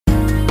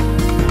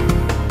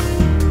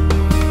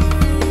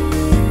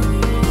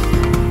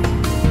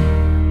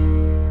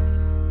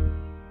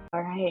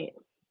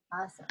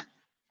Awesome.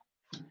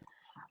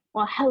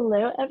 Well,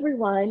 hello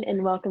everyone,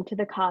 and welcome to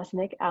the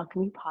Cosmic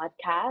Alchemy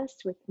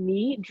Podcast with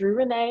me, Drew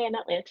Renee in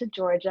Atlanta,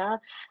 Georgia,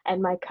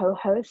 and my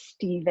co-host,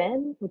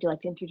 Steven. Would you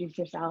like to introduce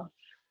yourself?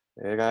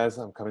 Hey guys,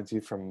 I'm coming to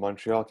you from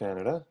Montreal,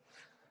 Canada.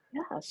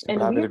 Yes, Super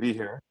and happy to be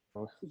here.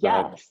 Go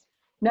ahead. yes,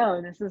 no,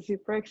 this is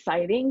super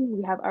exciting.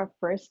 We have our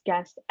first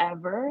guest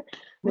ever,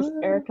 Miss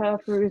Woo! Erika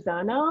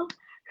Furuzono,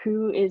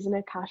 who is an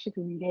Akashic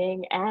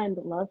reading and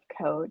love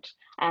coach,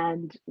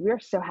 and we're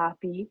so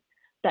happy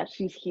that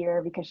she's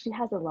here because she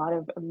has a lot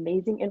of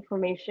amazing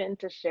information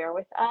to share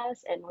with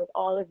us and with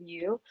all of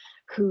you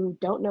who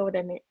don't know what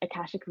an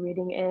Akashic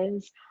reading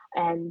is,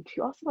 and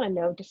who also want to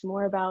know just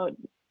more about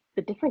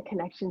the different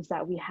connections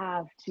that we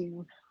have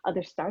to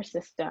other star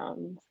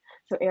systems.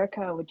 So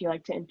Erica, would you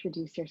like to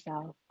introduce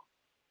yourself?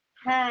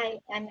 Hi,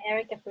 I'm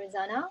Erika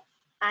Furuzono.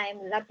 I'm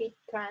rapid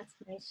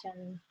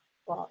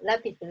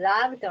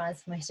love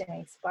transmission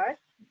expert.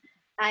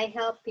 I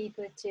help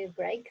people to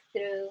break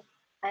through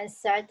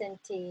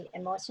uncertainty,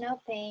 emotional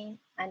pain,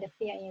 and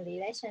fear in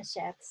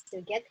relationships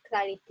to get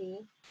clarity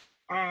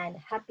and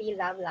happy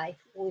love life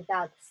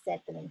without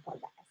settling for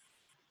less.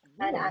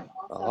 And I'm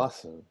also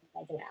Awesome.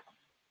 as well.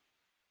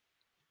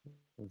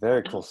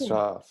 Very cool Awesome.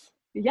 stuff.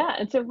 Yeah,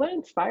 and so what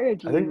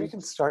inspired I think we you?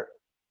 can start.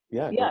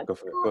 Yeah, Yeah, go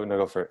for it.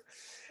 Go for it.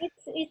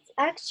 It's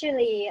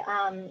actually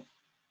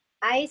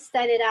I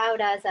started out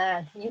as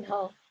a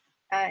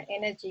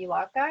energy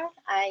worker.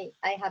 I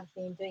have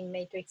been doing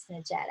matrix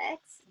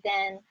energetics.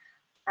 Then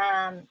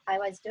I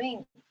was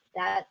doing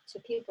that to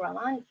people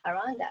around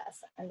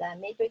us. And the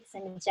matrix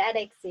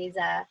energetics is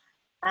a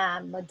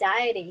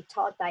modality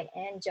taught by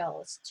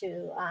angels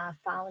to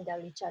founder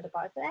Richard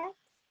Bartlett.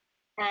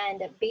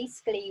 And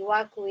basically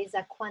work with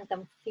a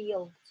quantum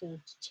field to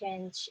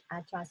change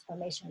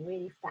transformation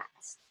really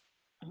fast.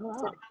 oh, So wow.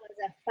 that was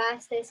the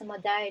fastest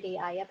modality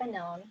I ever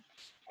known.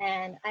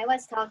 And I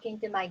was talking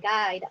to my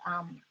guide.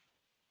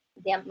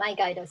 My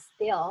guide was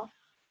still,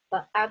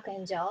 but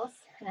archangels.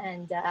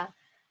 And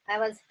I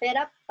was fed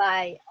up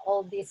by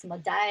all this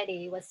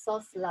modality. It was so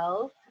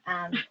slow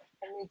for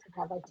me to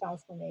have a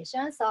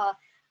transformation. So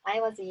I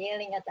was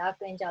yelling at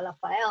Archangel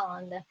Raphael,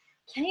 and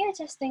can you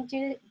just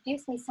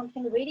introduce me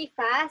something really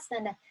fast?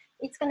 And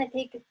it's going to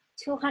take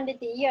 200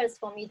 years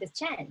for me to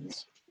change.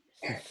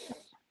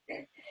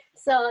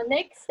 So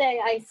next day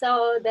I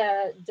saw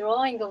the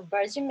drawing of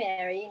Virgin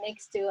Mary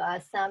next to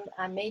some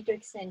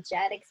Matrix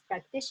Energetics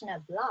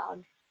practitioner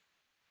blog.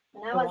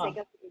 And I Oh, was wow. like,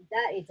 okay,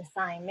 that is a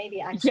sign,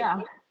 maybe I should.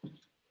 Yeah.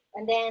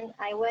 And then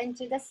I went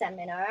to the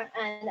seminar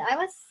and I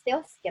was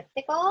still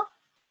skeptical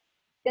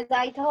because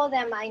I told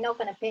them I'm not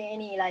going to pay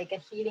any like a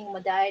healing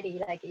modality,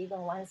 like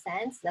even 1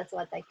 cent. That's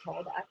what I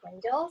told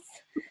archangels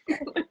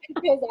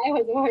because I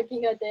was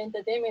working at the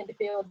entertainment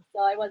field.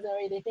 So I wasn't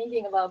really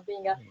thinking about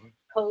being a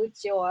coach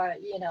or,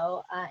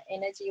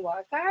 energy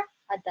worker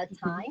at that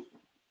time.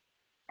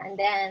 And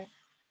then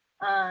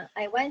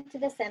I went to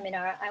the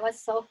seminar. I was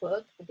so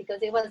hooked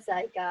because it was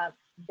like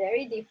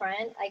very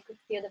different. I could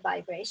feel the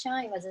vibration.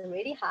 It was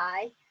really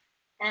high.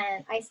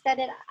 And I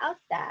started out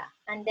there.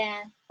 And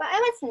then, but I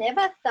was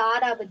never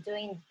thought of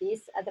doing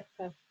this as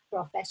a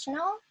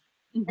professional.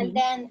 And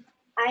then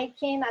I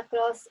came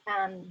across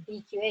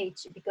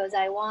BQH because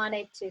I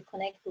wanted to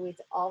connect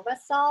with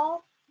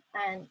Oversoul.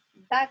 And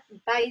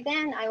by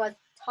then I was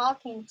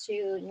talking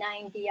to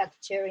 90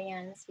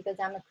 actuarians because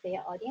I'm a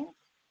clear audience.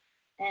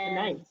 And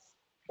Nice.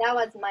 that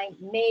was my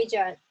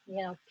major,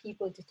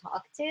 people to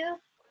talk to.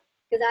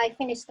 Because I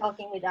finished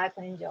talking with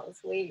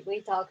archangels.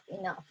 We talked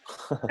enough.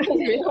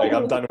 Like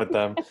I'm done with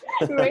them.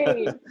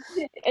 Great.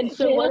 And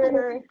so what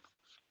are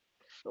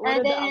And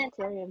the then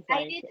Algerians I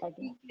like? did I a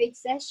guess? big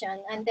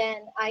session, and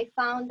then I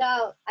found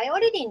out I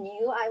already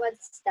knew I was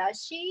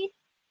Starseed,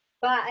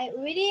 but I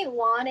really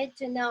wanted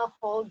to know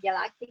whole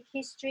galactic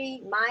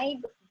history, my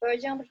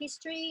version of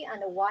history,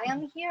 and why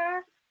I'm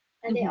here.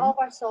 And the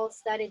oversoul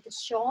started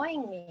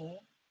showing me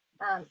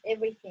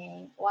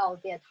everything while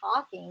they're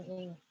talking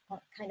in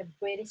kind of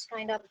British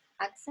kind of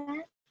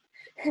accent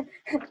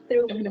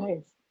through Oh, me.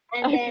 nice.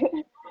 And then,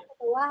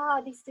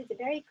 wow, this is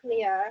very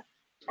clear.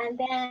 And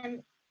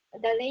then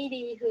the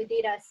lady who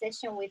did a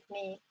session with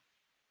me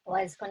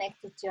was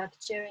connected to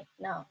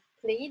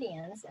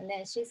Pleiadians. And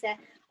then she said,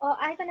 oh,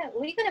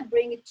 we're gonna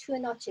bring 2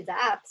 notches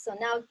up. So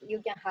now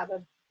you can have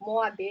a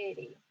more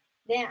ability.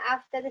 Then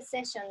after the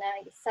session,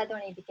 I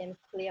suddenly became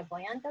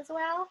clairvoyant as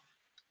well.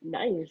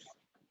 Nice.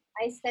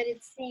 I started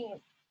seeing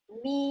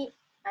me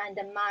and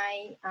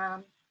my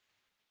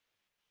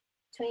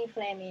twin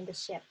flame in the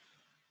ship.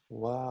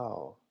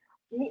 Wow.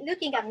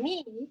 Looking at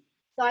me,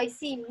 so I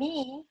see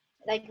me,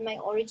 like my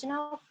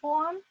original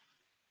form,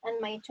 and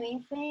my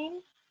twin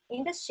flame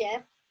in the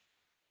ship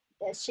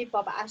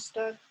of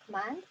Ashtar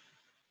Command.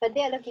 But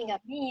they're looking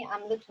at me,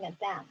 I'm looking at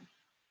them.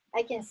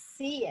 I can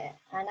see it,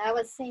 and I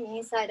was seeing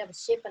inside of the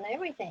ship and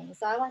everything.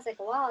 So I was like,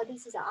 wow,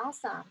 this is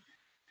awesome.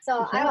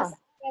 So I was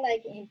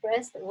like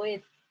impressed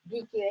with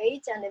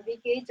BQH, and the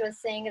BQH was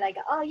saying like,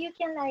 oh, you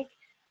can like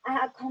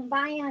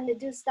combine and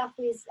do stuff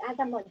with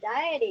other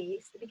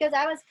modalities, because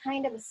I was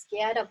kind of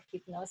scared of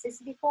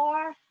hypnosis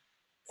before.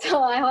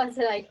 So I was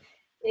like,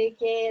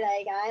 okay,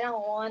 like I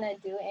don't want to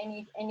do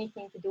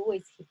anything to do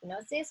with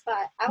hypnosis,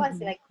 but I was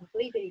Mhm. like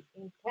completely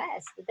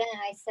impressed. Then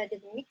I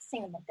started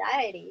mixing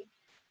modality,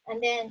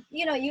 and then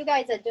you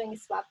guys are doing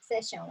swap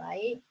session,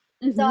 right?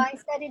 So Mhm. I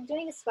started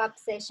doing swap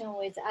session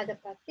with other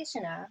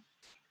practitioner,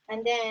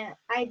 and then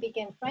I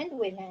became friend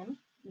with him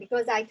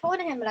because I told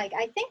him like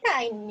I think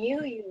I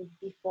knew you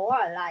before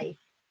life,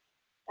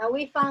 and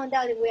we found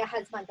out we're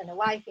husband and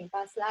wife in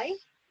past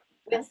life.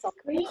 We're That's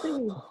soulmates.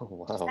 crazy. Oh,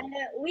 wow. And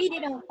we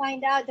didn't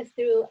find out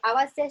through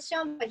our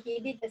session, but he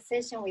did the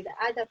session with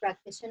other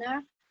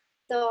practitioner.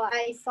 So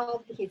I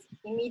solved his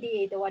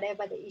immediate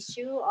whatever the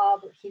issue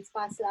of his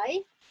past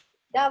life.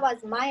 That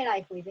was my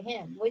life with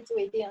him, which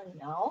we didn't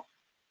know.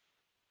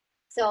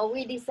 So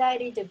we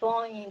decided to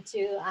go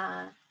into,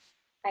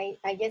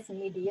 I guess,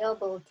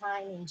 medieval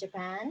time in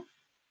Japan.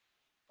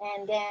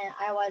 And then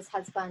I was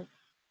husband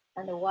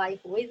and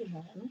wife with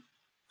him.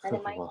 And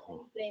then my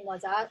Wow. name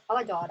was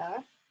our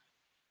daughter.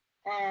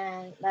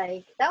 And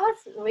like that was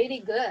really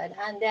good,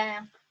 and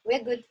then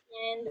we're good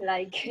friends,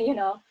 like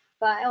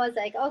but I was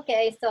like,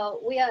 okay, so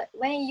we are,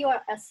 when you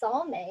are a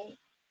soulmate,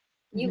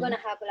 you're Mhm. gonna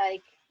have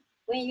like,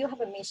 when you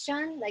have a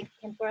mission, like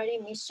temporary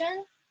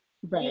mission,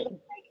 you're Right. gonna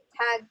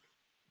like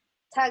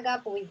tag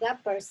up with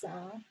that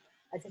person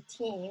as a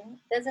team.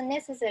 Doesn't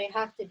necessarily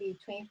have to be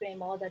twin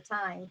flame all the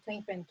time.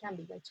 Twin flame can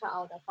be your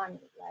child or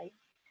family, right?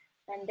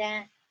 And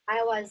then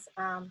I was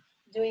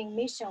doing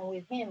mission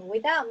with him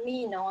without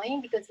me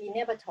knowing, because he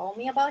never told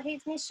me about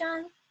his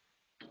mission.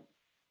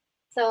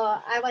 So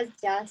I was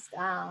just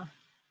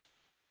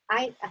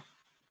I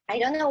I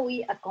don't know,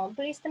 we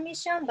accomplished the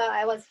mission, but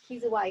I was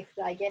his wife,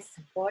 I guess,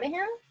 supporting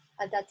him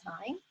at that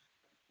time.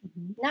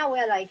 Mhm. Now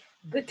we're like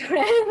good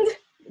friends.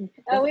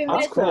 That's We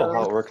That's met cool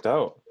how awesome. it worked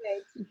out.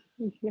 great.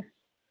 Yeah.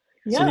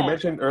 So you Yeah.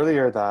 mentioned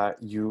earlier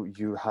that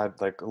you had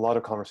like a lot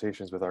of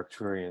conversations with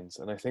Arcturians,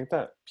 and I think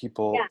that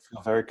people Yeah.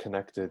 feel very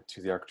connected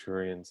to the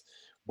Arcturians.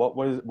 What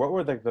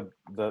were like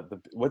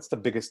the what's the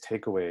biggest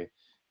takeaway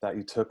that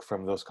you took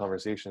from those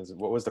conversations?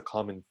 What was the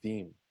common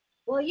theme?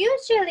 Well,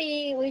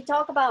 usually we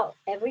talk about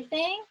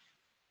everything.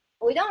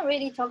 We don't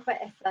really talk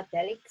about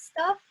esoteric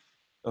stuff.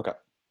 Okay.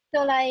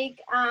 So like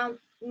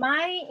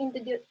my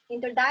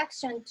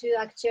introduction to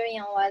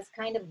Actuarian was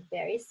kind of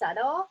very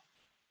subtle.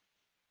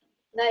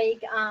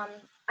 Like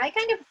I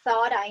kind of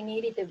thought I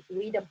needed to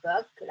read a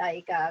book,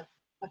 like a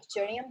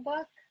Actuarian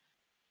book,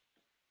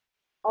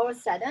 all of a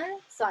sudden.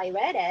 So I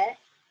read it.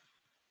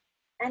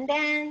 And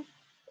then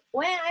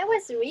when I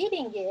was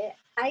reading it,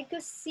 I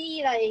could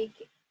see like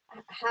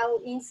how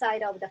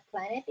inside of the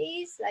planet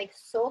is like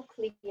so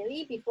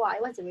clearly before I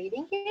was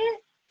reading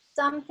it.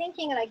 So I'm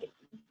thinking like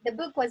the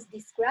book was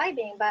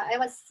describing, but I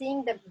was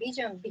seeing the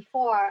vision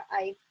before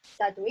I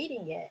started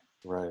reading it.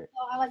 Right. So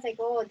I was like,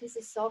 oh, this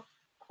is so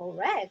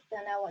correct.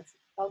 And I was,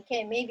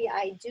 okay, maybe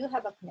I do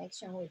have a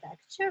connection with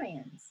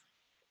Actuarians.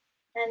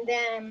 And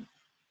then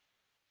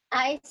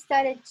I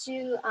started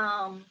to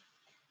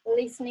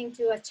listening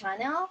to a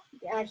channel.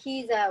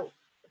 He's a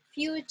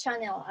few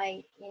channel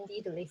I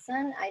indeed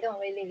listen. I don't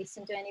really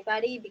listen to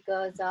anybody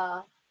because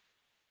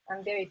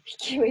I'm very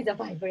picky with the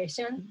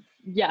vibration.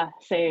 Yeah.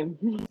 Same.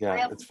 I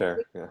Yeah, also it's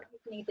fair. Yeah.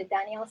 listening to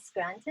Daniel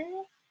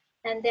Scranton,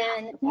 and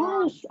then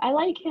Yes, I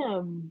like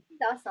him. he's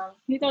awesome.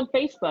 He's on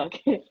Facebook.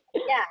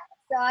 Yeah,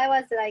 so I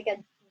was like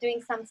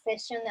doing some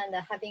session and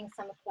having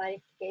some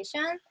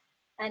clarification,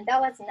 and that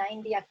was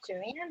 90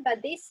 Actuarian,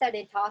 but they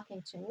started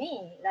talking to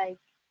me like,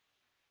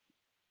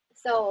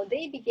 so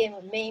they became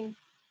main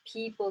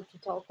people to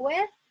talk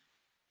with.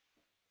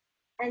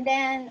 And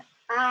then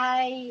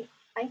I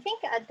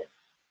think at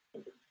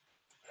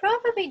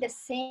probably the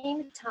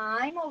same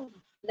time of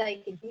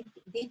like did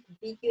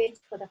BQH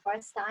for the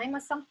first time or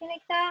something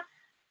like that,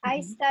 I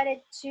Mhm.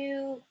 started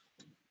to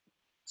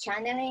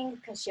channeling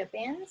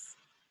Kashyapins,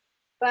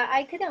 but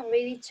I couldn't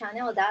really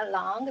channel that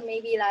long,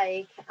 maybe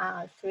like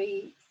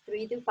 3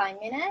 to 5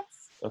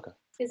 minutes, Okay.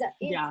 because it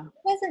Yeah.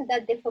 wasn't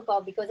that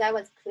difficult because I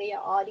was clear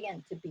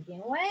audience to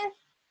begin with.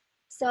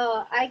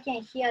 So I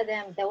can hear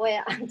them the way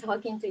I'm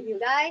talking to you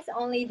guys.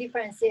 Only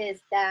difference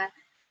is that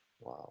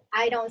Wow.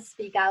 I don't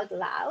speak out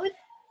loud.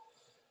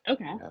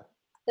 Okay. Yeah.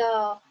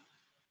 So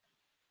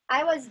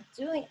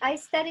I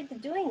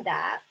started doing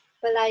that,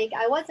 but like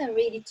I wasn't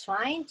really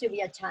trying to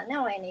be a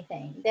channel or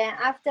anything. Then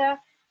after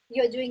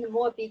you're doing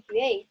more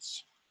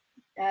BQH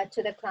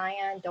to the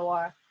client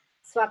or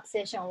swap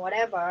session,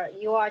 whatever,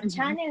 your Mhm.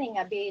 channeling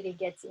ability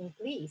gets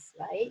increased,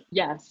 right?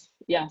 Yes.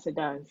 Yes, it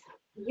does.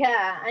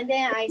 Yeah, and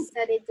then I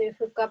started to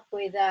hook up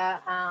with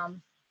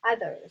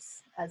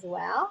others as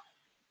well.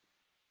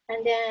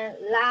 And then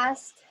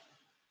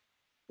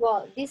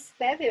this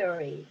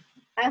February,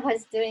 I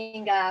was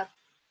doing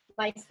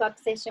my swap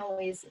session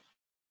with,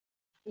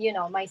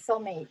 my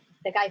soulmate,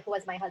 the guy who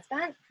was my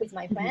husband, who's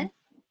my friend.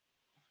 Mhm.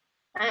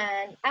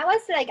 And I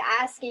was like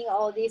asking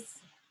all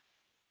this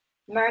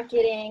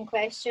marketing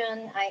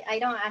question. I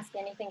don't ask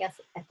anything as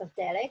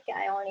esoteric.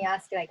 I only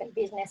ask like a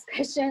business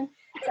question.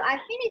 So I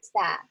finished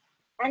that.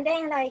 And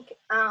then like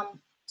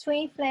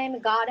Twin Flame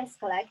Goddess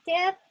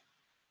Collective,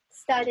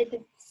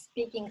 started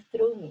speaking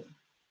through me.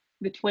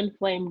 The Twin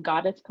Flame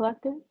Goddess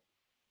Collective?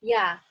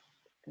 Yeah.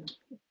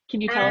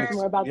 Can you tell us And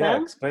more about Yeah,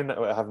 them? explain that.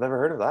 I've never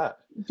heard of that.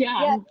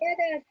 Yeah. yeah, they're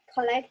the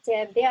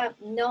collective. They are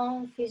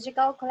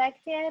non-physical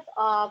collective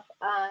of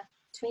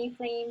twin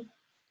flame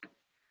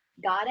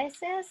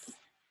goddesses.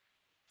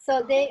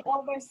 So they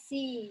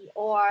oversee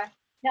or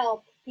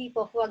help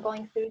people who are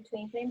going through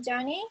twin flame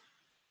journey,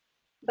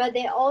 but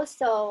they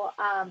also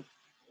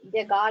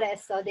they're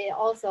goddess, so they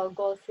also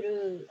go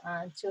through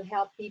to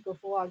help people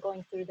who are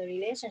going through the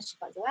relationship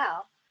as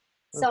well.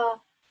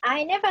 So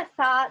I never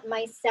thought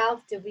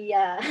myself to be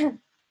a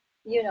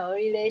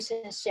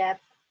relationship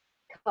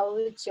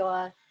coach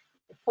or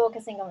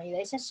focusing on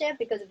relationship,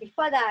 because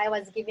before that I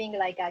was giving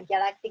like a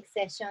galactic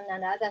session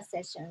and other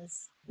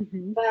sessions.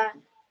 Mm-hmm. But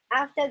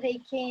after they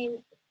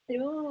came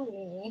through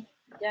me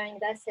during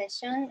that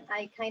session,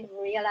 I kind of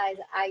realized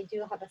I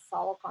do have a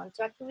soul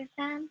contract with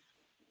them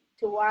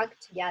to work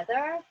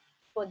together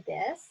for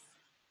this.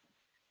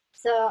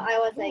 So I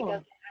was like, Cool.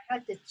 okay, I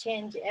have to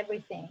change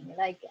everything.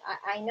 Like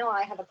I know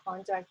I have a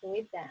contract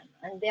with them,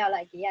 and they're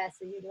like, yes,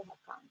 you do have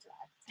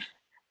contract.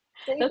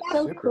 So That's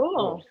so Super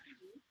cool.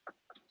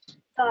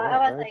 So Yeah, I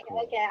was very like,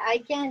 cool. okay, I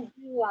can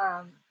do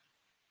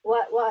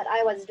what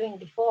I was doing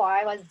before.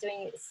 I was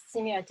doing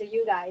similar to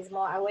you guys,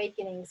 more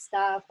awakening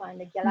stuff and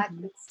the Mm-hmm.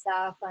 galactic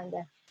stuff, and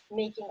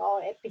making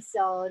all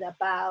episode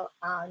about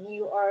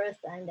New Earth,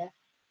 and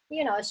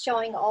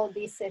showing all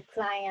these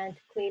client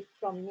clip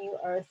from New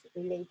Earth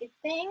related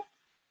thing.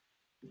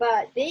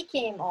 But they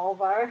came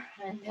over,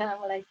 and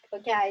I'm like,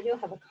 okay, I do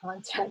have a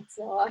contract,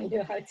 so I do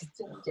have to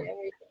change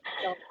everything.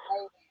 So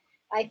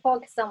I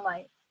focus on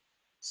my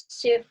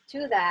shift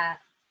to that.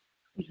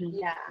 Mm-hmm.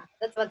 Yeah,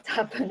 that's what's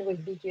happened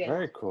with BQA.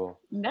 Very cool.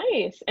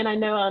 Nice. And I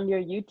know on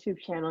your YouTube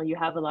channel, you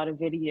have a lot of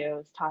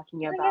videos talking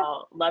Oh, yeah.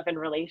 about love and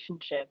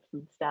relationships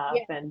and stuff,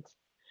 Yeah.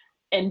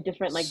 and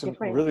different, Some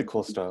really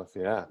cool stuff.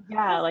 Yeah.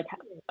 yeah, like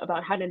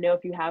about how to know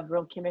if you have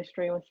real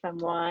chemistry with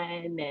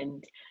someone.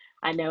 And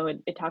I know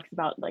it talks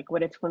about like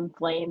what a twin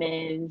flame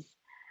is.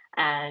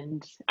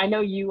 And I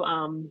know you,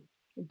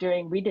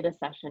 we did a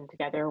session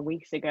together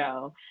weeks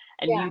ago,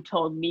 and Yeah. you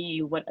told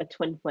me what a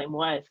twin flame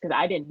was, because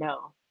I didn't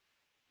know.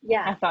 I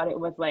Yeah. thought it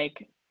was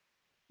like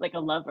a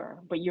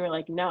lover, but you were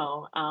like,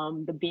 no,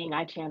 the being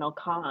I channel,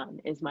 Khan,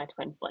 is my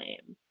twin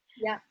flame.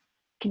 Yeah.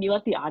 Can you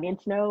let the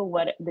audience know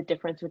what the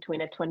difference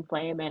between a twin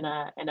flame and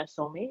a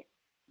soulmate?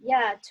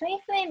 Yeah. Twin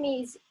flame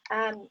is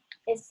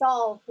a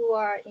soul who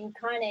are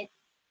incarnated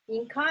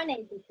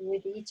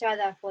with each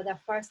other for the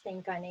first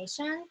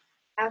incarnation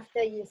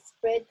after you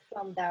split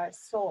from the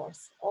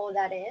source, all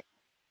that is.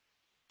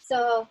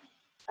 So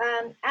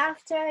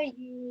after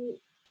you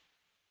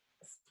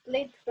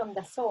split from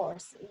the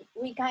source,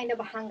 we kind of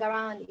hang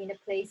around in a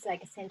place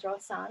like a central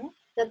sun.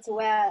 That's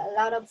where a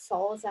lot of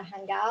souls are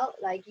hang out.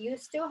 Like you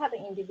still have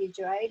an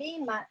individuality,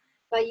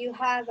 but you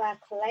have a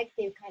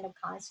collective kind of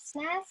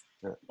consciousness.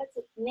 Yeah. That's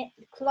the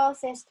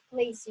closest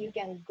place you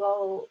can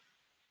go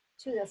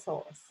to the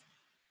source,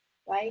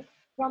 right?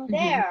 From Mm-hmm.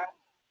 there,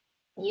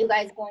 you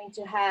guys going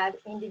to have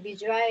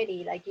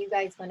individuality, like you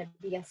guys going to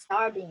be a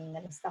star being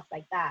and stuff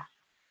like that.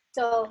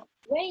 So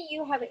when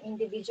you have an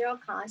individual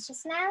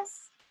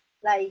consciousness,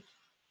 like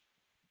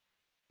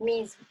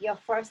means your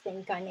first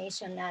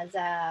incarnation as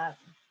a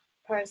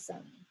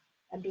person,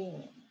 a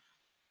being.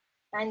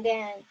 And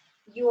then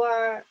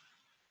your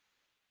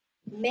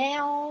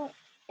male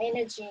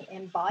energy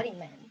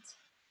embodiment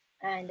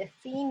and the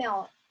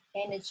female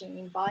energy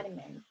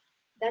embodiment,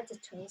 that's a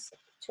twin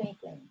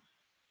flame.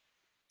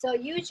 So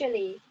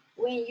usually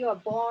when you are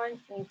born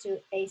into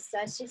a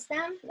star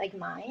system like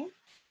mine,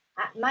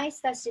 my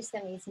star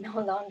system is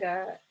no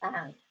longer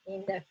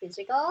in the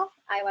physical.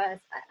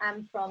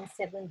 I'm from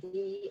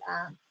 7D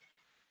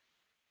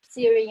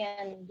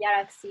Syrian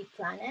galaxy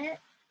planet,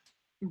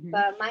 Mm-hmm.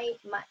 but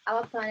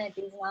our planet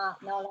is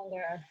not no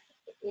longer,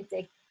 it's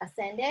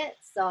ascended.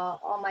 So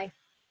all my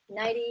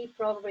 90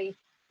 probably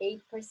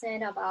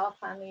 8% of our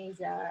families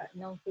are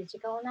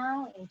non-physical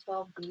now in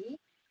 12D.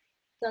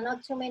 So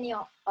not too many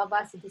of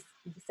us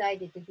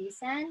decided to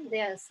descend.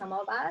 There are some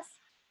of us,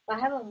 but I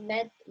haven't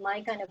met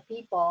my kind of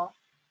people.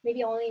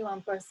 Maybe only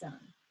one person.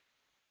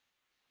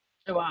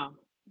 Oh, wow. So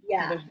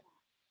Yeah,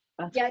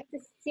 that's yeah,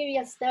 it's a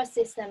serious star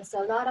system.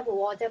 So a lot of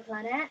water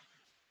planet,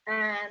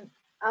 and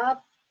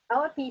our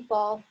our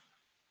people,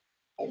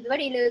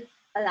 everybody look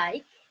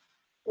alike.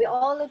 We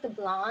all look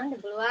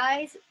blonde, blue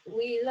eyes.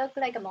 We look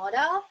like a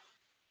model,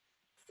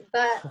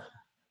 but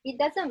it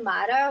doesn't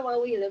matter what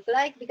we look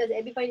like because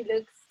everybody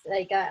looks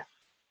like a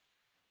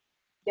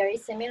very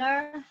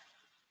similar,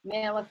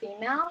 male or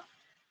female.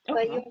 But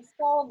okay. your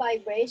soul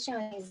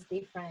vibration is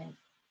different.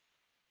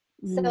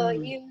 So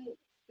Mm.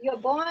 you're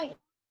born,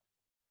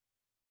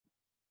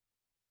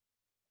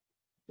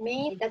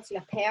 me, that's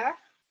your pair,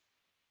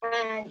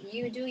 and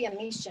you do your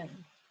mission.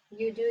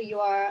 You do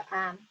your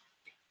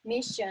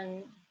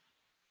mission,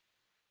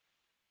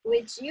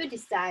 which you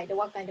decide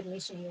what kind of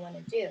mission you want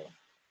to do.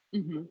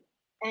 Mm-hmm.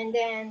 And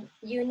then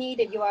you need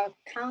your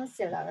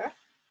counselor.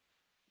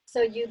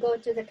 So you go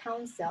to the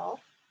council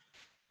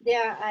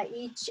there are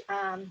each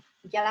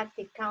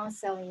galactic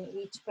council in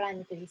each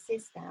planetary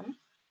system.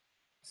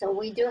 So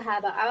we do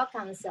have our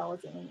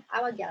councils in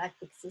our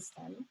galactic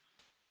system.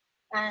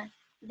 And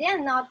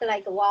they're not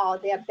like, wow,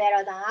 they're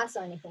better than us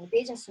or anything.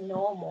 They just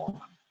know more.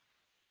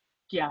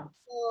 Yeah,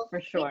 So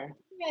for it's sure.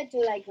 similar to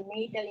like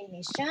military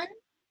mission.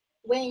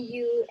 When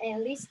you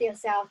enlist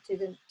yourself to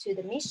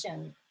the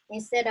mission,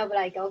 instead of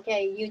like,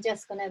 okay, you're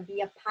just gonna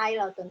be a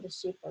pilot on the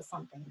ship or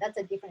something, that's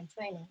a different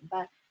training.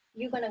 But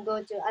you're gonna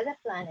go to other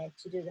planet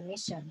to do the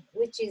mission,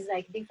 which is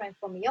like different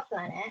from your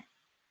planet.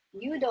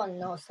 You don't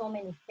know so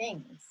many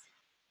things,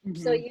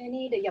 so Hmm. you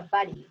need your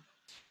buddy,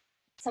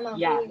 someone who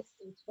Yes. you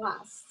can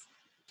trust,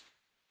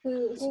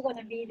 who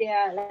gonna be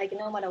there like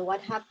no matter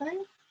what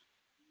happened.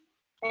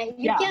 And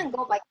you Yeah. can't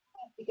go by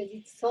yourself because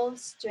it's so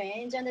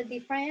strange and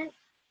different.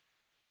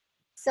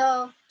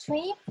 So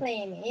twin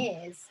flame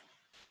is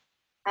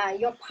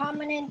your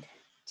permanent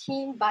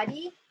team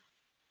buddy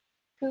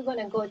who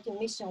gonna go to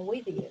mission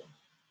with you,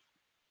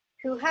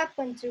 who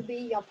happen to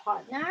be your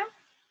partner.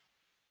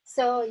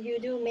 So you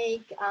do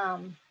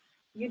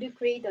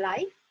create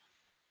life,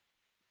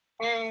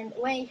 and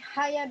when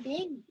higher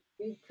being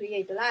you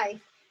create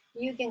life,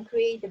 you can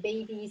create the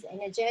babies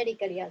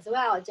energetically as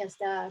well.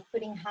 Just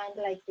putting hand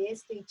like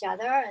this to each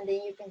other, and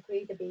then you can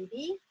create a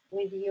baby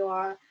with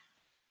your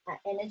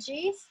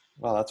energies.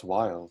 Wow, that's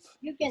wild.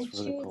 You can That's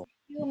really choose cool.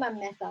 human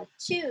method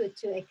too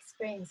to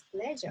experience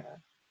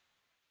pleasure.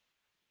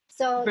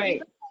 So Right.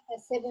 even like a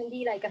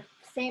 7D, like a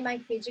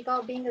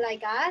semi-physical being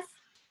like us,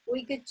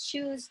 we could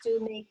choose to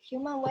make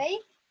human way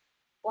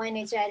or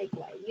energetic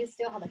way. You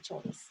still have a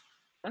choice.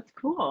 That's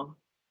cool.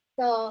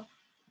 So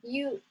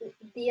you,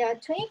 the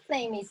twin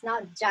flame is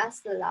not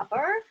just a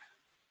lover,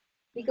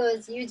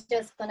 because you're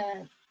just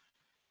gonna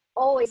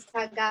always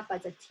tag up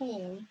as a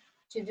team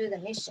to do the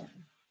mission.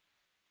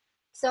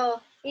 So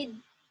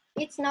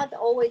it's not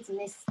always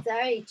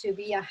necessary to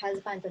be a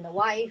husband and a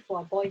wife or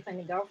a boyfriend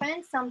and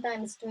girlfriend.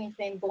 Sometimes twin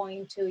flame born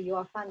into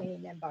your family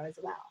member as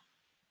well.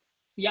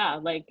 Yeah,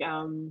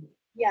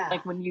 Yeah,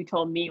 like when you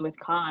told me with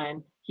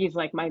Khan, he's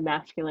like my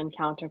masculine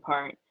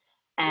counterpart,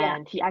 yeah,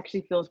 and he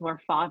actually feels more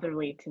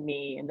fatherly to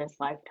me in this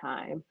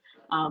lifetime.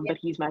 yeah, But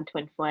he's my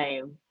twin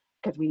flame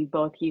because we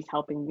both he's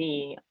helping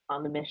me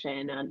on the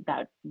mission and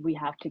that we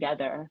have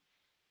together.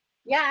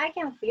 yeah. I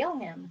can feel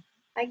him.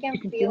 I You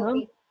can can feel feel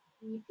him? his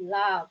deep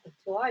love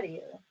toward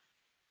you.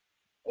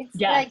 It's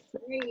Yes. like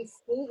very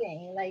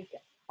soothing. Like,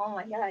 oh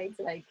my god, it's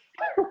like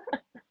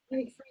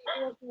makes me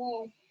feel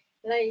more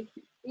like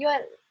your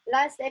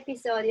last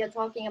episode. You're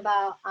talking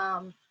about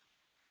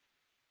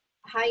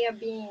higher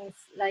beings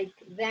like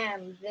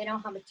them. They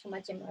don't have too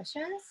much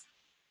emotions,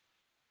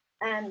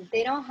 and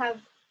they don't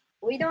have.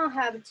 We don't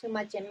have too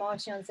much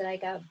emotions,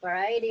 like a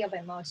variety of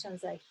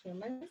emotions like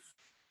humans.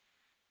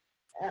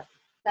 Uh,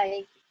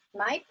 like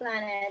my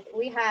planet,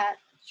 we have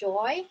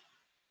joy,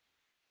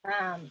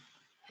 um,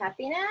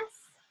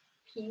 happiness,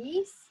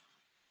 peace,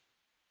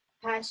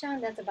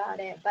 passion. That's about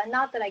it. But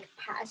not like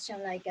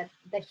passion, like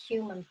the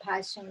human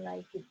passion,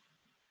 like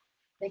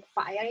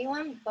fiery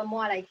one, but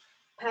more like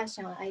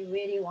passion. I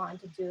really want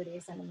to do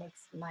this, and it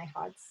makes my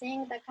heart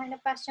sing. That kind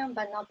of passion,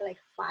 but not like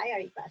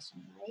fiery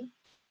passion, right?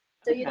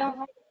 So you Okay. don't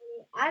have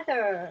any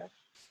other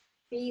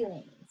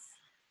feelings,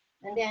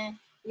 and then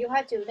you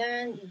have to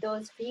learn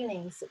those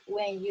feelings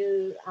when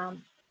you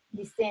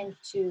descend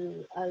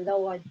to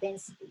lower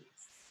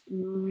densities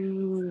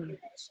Mm.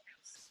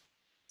 dimensions.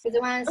 Because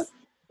once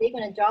they're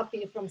gonna drop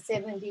you from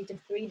 7D to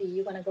 3D,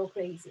 you're gonna go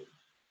crazy.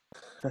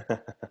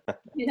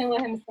 You know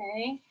what I'm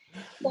saying?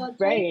 So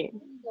twin Right.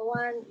 is the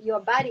one, your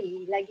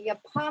body, like your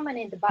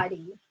permanent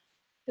body,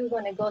 who's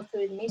gonna go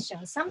through the mission.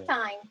 Yeah.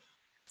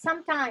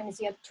 Sometimes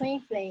your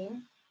twin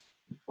flame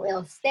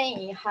will stay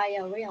in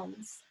higher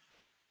realms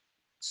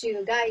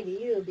to guide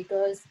you,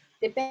 because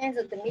depends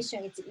on the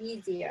mission, it's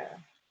easier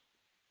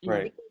Mm.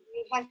 Right. because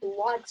we have to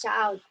watch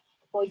out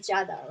for each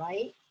other,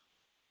 right?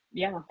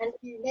 Yeah. And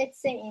let's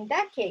say in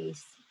that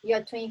case,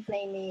 your twin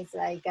flame is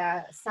like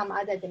some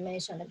other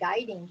dimension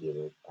guiding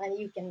you, and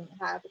you can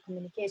have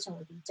communication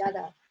with each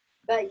other.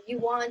 But you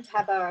want to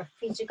have a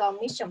physical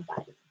mission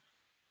body.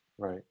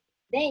 Right.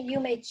 Then you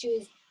may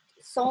choose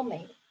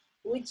soulmate,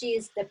 which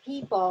is the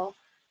people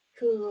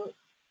who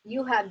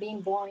you have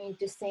been born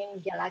into same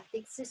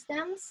galactic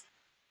systems.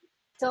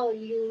 So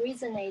you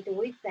resonate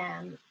with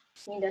them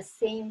in the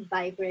same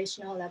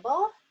vibrational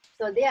level.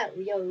 So they are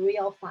your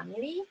real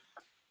family.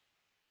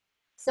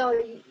 So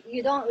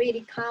you don't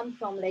really come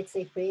from, let's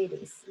say,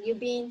 Pleiades. You've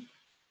been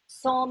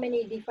so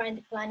many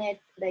different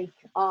planets, like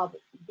of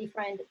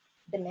different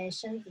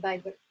dimensions,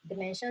 by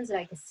dimensions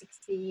like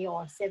 60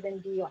 or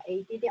 70 or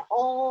 80. They're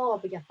all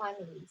of your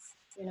families,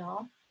 you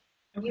know.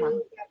 You Okay.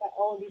 have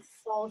all this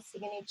soul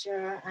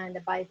signature and the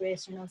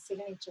vibrational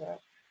signature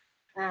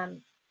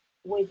um,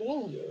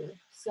 within you.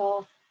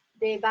 So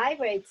they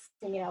vibrate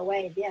similar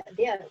way.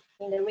 They're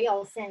in the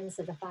real sense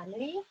of the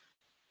family.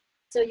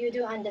 So you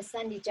do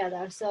understand each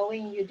other. So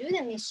when you do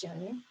the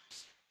mission,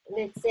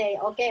 let's say,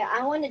 okay,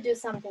 I want to do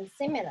something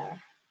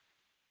similar.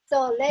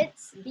 So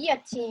let's be a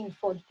team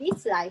for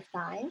this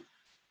lifetime.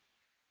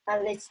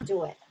 and let's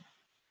do it.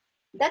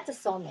 That's a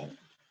soulmate.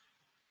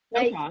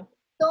 Like Okay.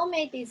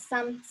 soulmate is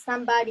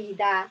somebody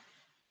that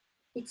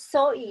it's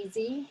so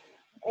easy,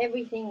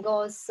 everything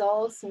goes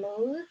so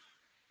smooth,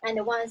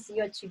 and once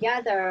you're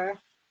together,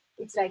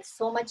 it's like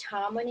so much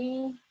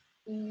harmony,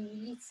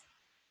 ease.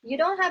 You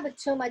don't have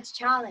too much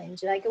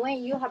challenge. Like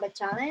when you have a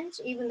challenge,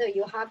 even though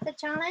you have the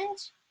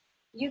challenge,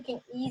 you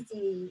can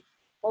easily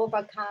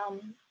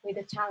overcome with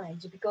the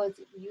challenge because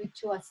you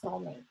two are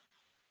soulmate.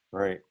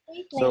 Right.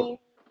 So Same.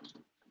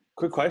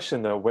 quick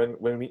question though,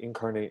 when we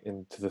incarnate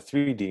into the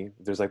 3D,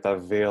 there's like that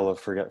veil of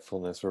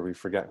forgetfulness where we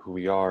forget who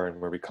we are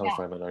and where we come Yeah.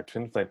 from and our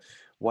twin flame.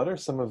 What are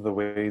some of the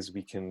ways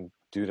we can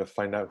do to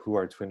find out who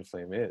our twin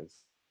flame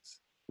is?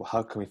 Well,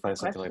 how can we find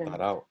something like that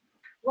Question. out?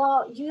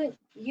 Well,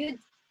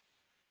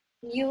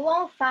 you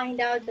won't find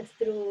out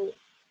through,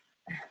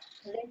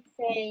 let's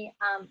say,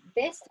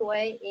 best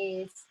way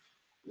is,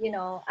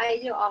 I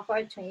do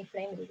offer twin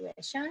flame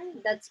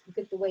regression. That's a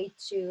good way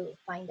to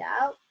find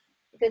out,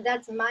 because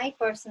that's my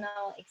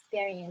personal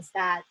experience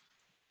that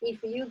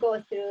if you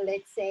go through,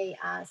 let's say,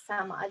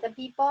 some other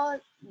people,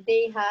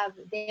 they have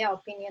their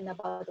opinion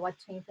about what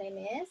twin flame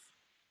is,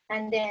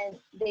 and then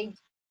they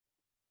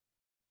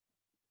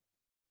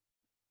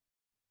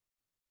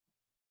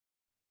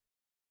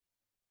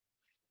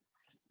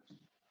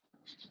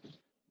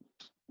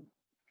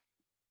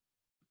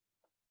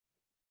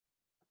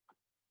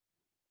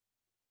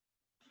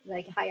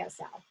like higher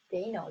self,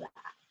 they know that.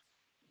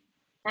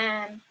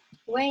 And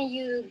when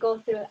you go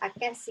through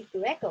Akashic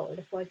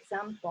record, for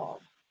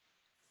example,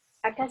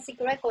 Akashic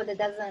record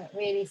doesn't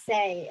really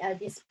say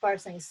this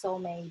person is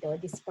soulmate or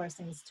this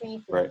person is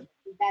twin Right. flame.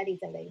 That is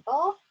a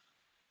label,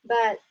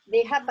 but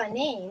they have a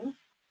name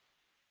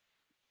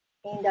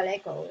in the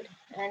record,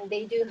 and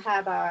they do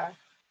have a,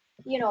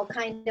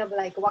 kind of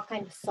like what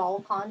kind of soul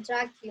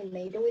contract you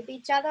made with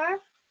each other.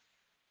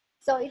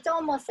 So it's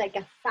almost like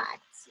a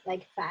facts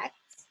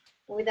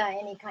without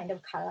any kind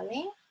of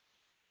coloring.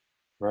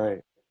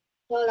 Right.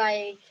 So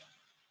like,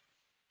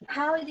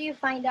 how do you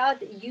find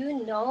out?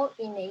 You know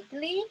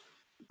innately,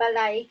 but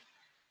like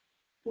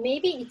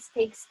maybe it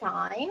takes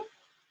time,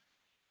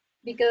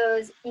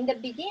 because in the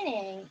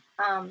beginning,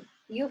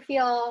 you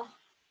feel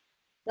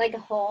like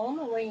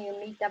home when you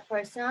meet that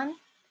person,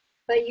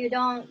 but you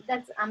don't.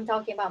 That's, I'm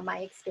talking about my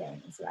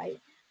experience, right?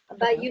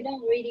 But Okay. you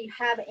don't really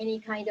have any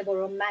kind of a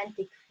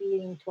romantic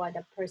feeling toward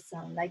the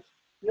person. Like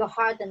your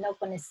heart is not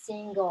gonna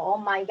sing, or oh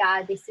my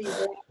God, this is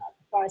the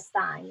first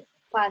time,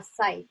 first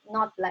sight.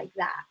 Not like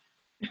that.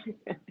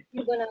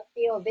 You're gonna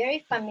feel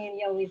very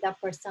familiar with that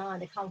person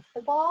and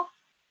comfortable,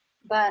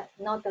 but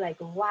not like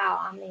wow,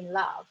 I'm in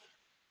love.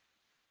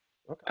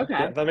 Okay. Okay.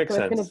 Yeah, that makes So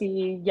it's gonna sense.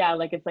 be, yeah,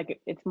 like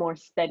it's more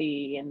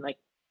steady and like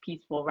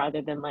peaceful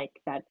rather than like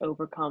that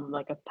overcome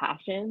like a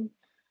passion.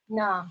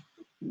 No,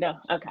 No.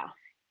 Okay.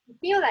 you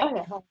feel like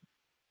Okay. home.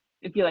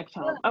 If you like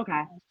Feel tone. like Okay.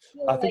 home.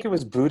 I Feel think like it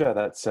was Buddha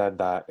that said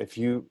that if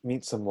you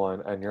meet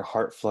someone and your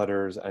heart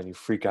flutters and you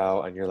freak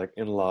out and you're like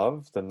in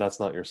love, then that's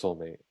not your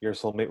soulmate. Your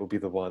soulmate will be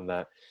the one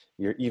that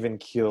you're even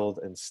keeled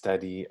and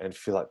steady and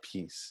feel at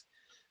peace.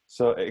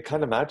 So it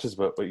kind of matches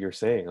what you're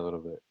saying a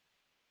little bit.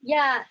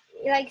 yeah,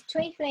 like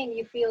twin flame,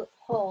 you feel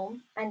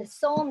home, and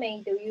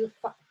soulmate, you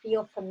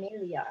feel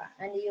familiar,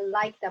 and you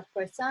like that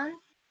person,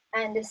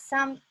 and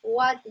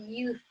somewhat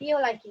you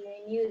feel like you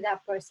knew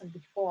that person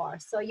before,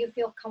 so you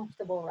feel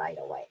comfortable right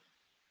away.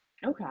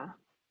 Okay.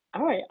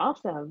 All right,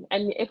 awesome.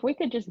 And if we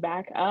could just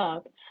back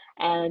up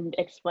and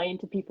explain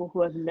to people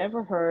who have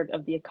never heard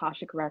of the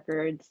Akashic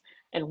Records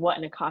and what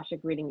an Akashic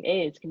reading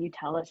is, can you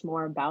tell us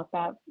more about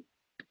that?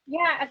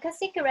 Yeah,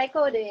 Akashic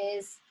record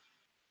is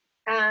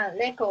a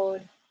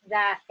record,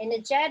 that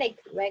energetic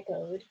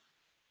record,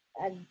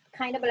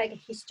 kind of like a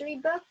history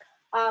book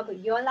of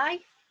your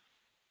life.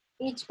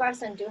 Each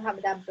person do have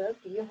that book.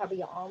 You have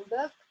your own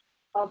book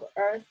of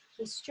Earth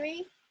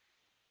history.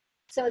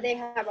 So they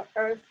have an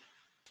Earth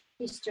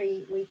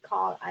history we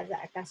call as the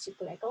Akashic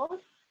record,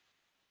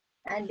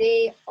 and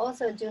they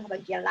also do have a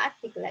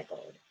galactic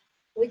record,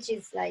 which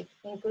is like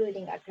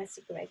including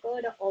Akashic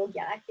record or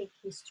galactic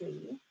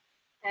history,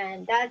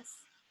 and that's,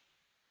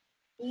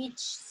 each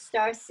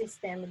star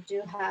system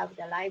do have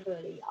the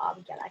library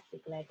of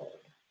galactic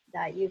record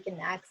that you can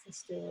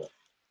access to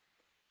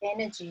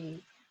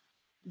energy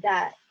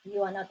that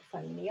you are not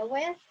familiar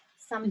with.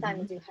 Hmm.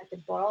 Sometimes you have to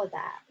borrow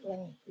that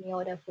when, in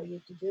order for you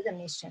to do the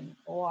mission.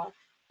 Or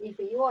if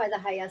you are the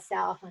higher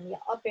self and you're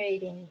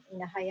operating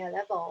in a higher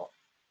level,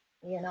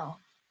 you know,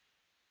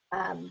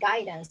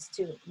 guidance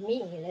to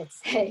me,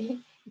 let's say,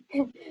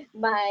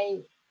 my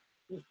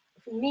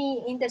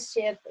me in the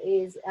ship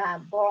is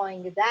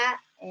borrowing that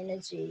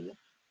energy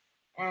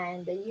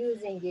and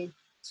using it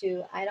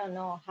to, I don't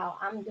know how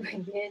I'm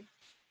doing it,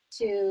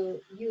 to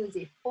use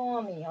it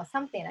for me or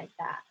something like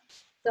that.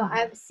 So Hmm.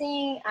 I've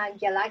seen a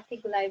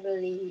galactic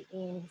library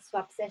in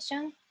swap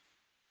session,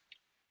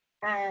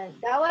 and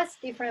that was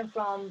different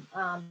from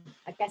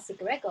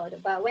Akashic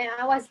record. But when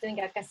I was doing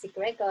Akashic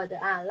record,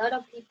 a lot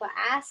of people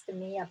asked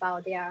me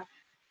about their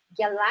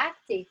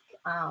galactic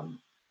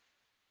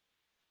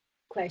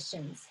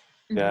questions.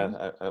 Yeah,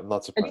 Mhm. I'm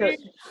not And so, And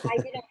surprised. I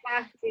didn't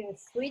have to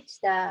switch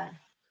the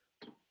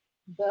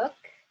book.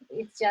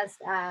 It's just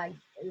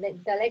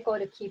the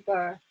record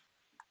keeper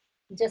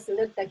just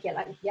looked at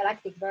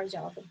galactic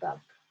version of the book.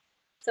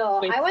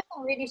 So wait. I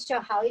wasn't really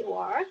sure how it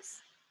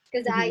works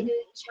because I Mhm.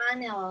 do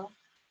channel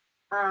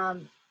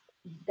um,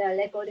 the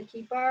record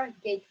keeper,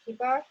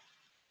 gatekeeper,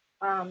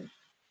 um,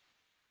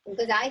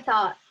 because I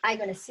thought I'm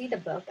gonna see the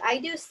book. I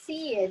do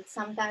see it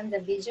sometimes, the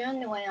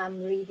vision when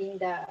I'm reading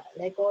the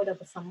record of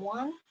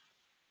someone,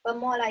 but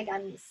more like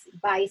I'm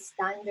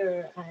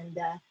bystander and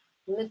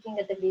looking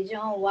at the vision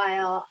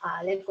while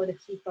record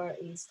keeper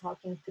is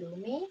talking through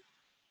me.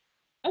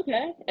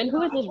 Okay. And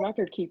who is this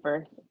record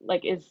keeper?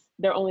 Like, is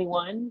there only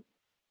one?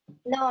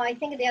 No, I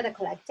think they are the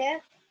collective.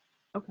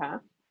 Okay.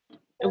 So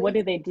And what do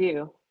it's, they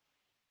do?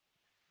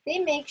 they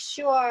make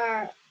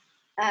sure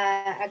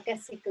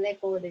Akashic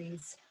record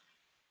is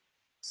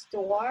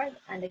stored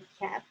and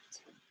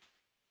kept,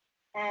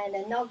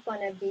 and not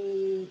gonna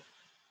be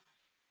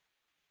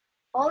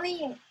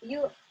only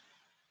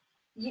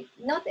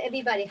not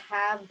everybody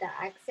have the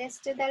access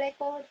to the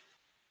record.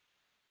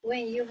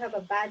 When you have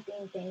a bad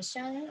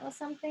intention or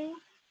something,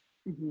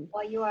 Mhm.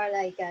 or you are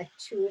like a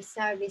true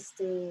service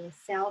to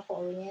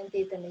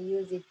self-oriented and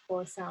use it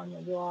for some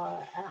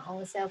your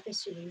own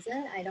selfish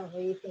reason, I don't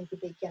really think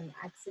they can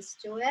access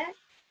to it.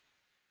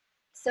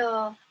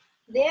 So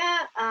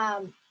there,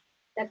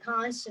 the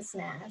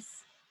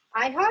consciousness.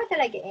 I heard that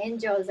like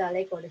angels are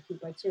record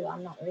keeper too.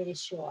 I'm not really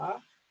sure,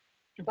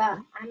 but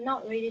Okay. I'm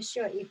not really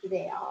sure if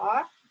they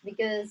are,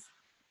 because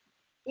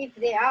if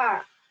they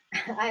are,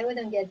 I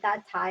wouldn't get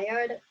that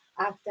tired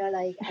after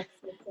like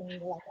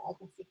accessing like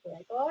Akashic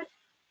record.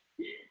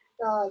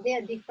 So they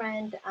are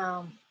different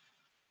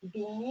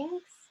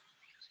beings,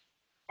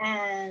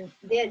 and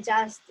they're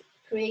just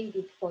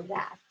created for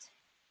that.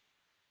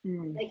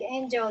 Mm. Like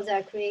angels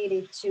are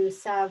created to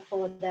serve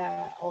for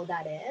the all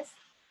that is,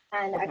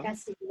 and Okay.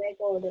 Akashic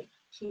record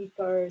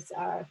keepers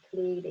are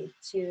created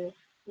to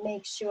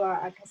make sure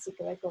Akashic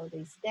record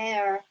is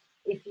there.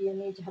 If you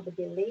need to have a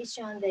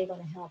relation, they're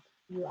gonna help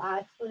you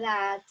out for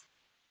that.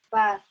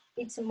 But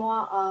it's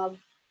more of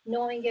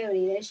knowing your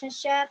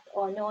relationship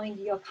or knowing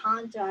your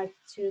contract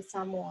to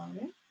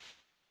someone,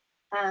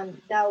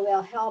 that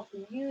will help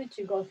you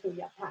to go through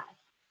your path.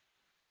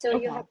 So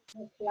you Okay. have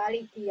more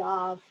clarity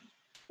of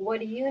what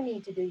do you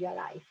need to do your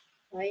life,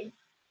 right?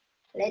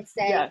 Let's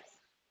say Yes.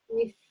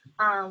 if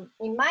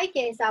in my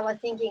case I was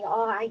thinking,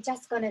 oh, I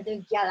just gonna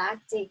do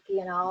galactic,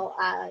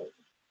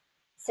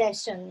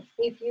 session.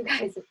 If you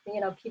guys,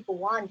 people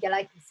want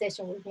galactic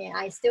session with me,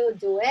 I still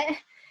do it.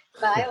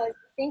 But I was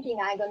thinking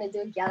I'm gonna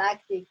do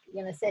galactic,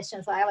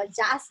 session. So I was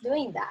just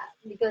doing that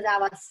because I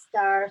was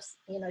stars,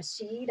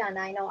 sheet, and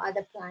I know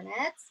other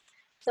planets.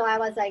 So I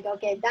was like,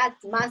 okay, that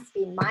must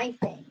be my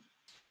thing.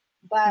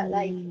 But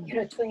like,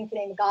 Mm. twin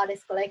flame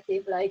goddess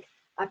collective like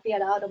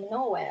appeared out of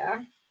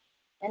nowhere,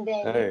 and then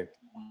you Hey,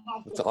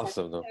 have to that's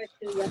awesome though. surrender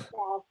to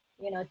yourself,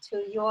 to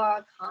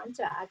your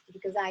contract,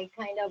 because I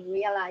kind of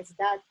realized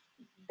that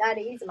that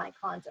is my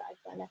contract,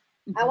 and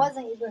I Mhm.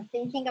 wasn't even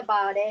thinking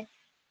about it.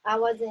 I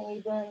wasn't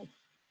even.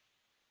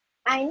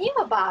 I knew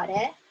about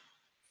it.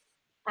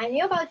 I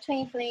knew about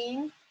twin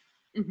flame,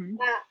 Mhm.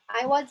 but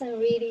I wasn't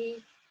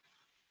really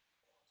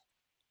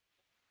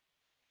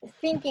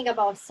thinking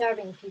about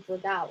serving people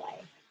that way.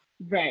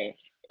 Right.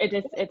 It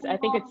is. It was It's. I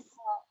think more,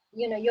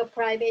 it's. your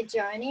private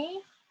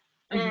journey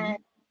Mhm. and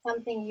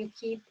something you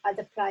keep as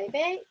a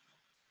private.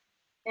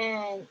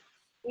 And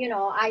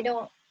I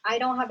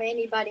don't have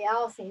anybody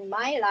else in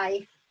my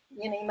life,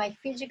 in my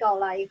physical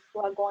life,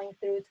 who are going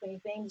through twin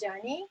flame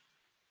journey.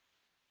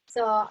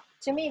 So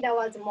to me that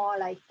was more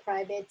like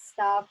private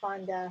stuff,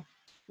 and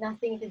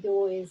nothing to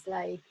do is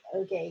like,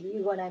 okay,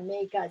 you're gonna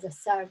make as a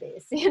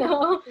service.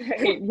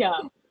 Right. Yeah.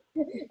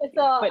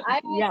 So But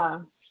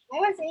yeah. I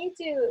was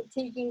into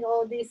taking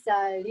all this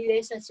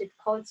relationship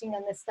coaching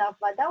and the stuff,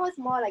 but that was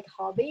more like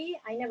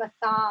hobby. I never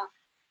thought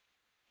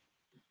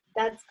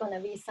that's going to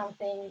be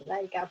something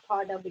like a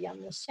part of your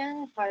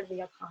mission, part of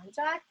your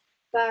contract.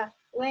 But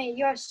when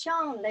you're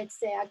shown, let's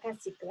say,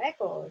 Akashic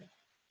record,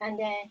 and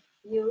then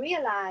you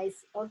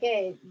realize,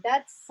 okay,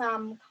 that's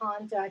some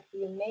contract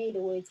you made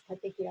with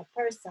particular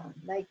person.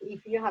 Like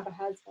if you have a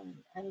husband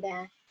and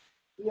then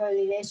your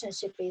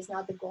relationship is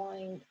not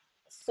going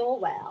so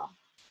well,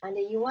 and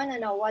then you want to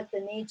know what the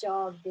nature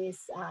of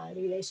this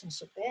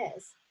relationship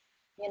is.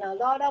 A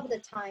lot of the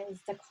times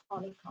the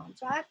karmic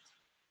contract.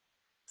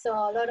 So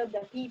a lot of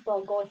the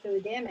people go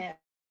through their marriage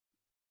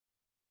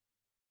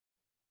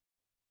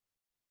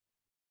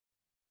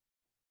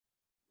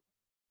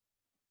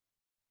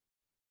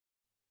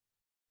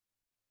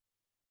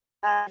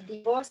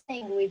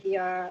divorcing with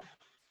your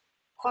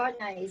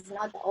partner is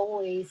not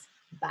always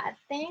a bad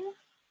thing,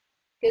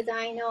 because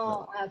I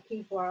know No.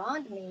 people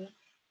around me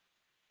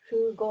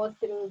who go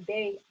through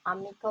very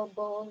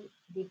amicable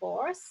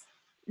divorce,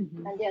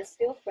 Mhm. and they're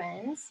still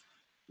friends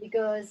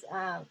because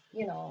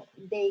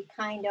they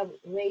kind of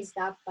raised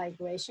up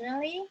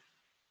vibrationally.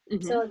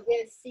 Mhm. So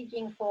they're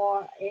seeking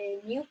for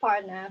a new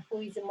partner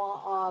who is more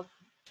of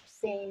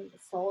same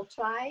soul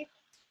tribe.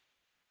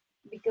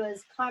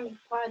 because karmic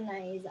partner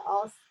is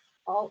also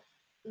a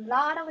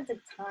lot of the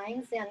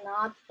times they are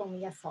not from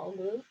your soul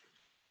group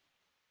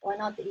or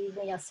not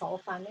even your soul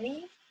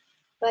family,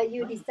 but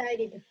you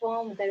decided to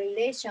form the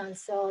relation,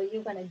 so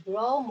you're gonna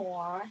grow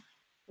more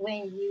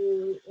when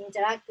you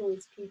interact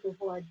with people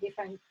who are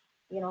different,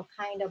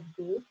 kind of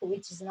group,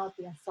 which is not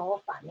your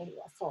soul family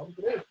or soul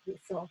group.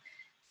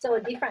 So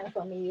different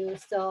from you.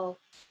 So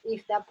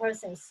if that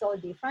person is so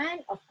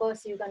different, of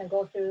course you're gonna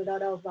go through a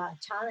lot of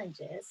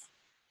challenges,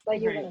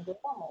 but you're Right. gonna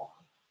grow more,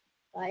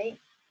 right?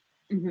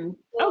 Mm-hmm.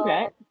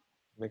 Okay. So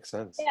Makes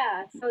sense.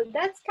 yeah, so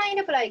that's kind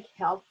of like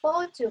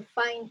helpful to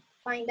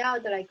find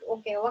out like,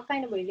 okay, what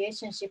kind of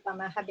relationship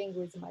am I having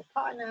with my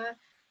partner?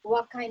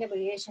 What kind of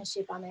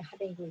relationship am I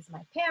having with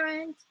my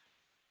parent?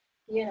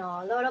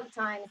 A lot of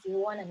times you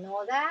want to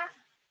know that.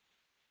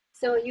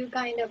 So you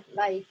kind of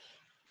like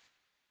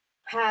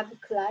have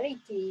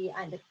clarity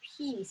and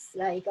peace.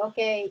 Like,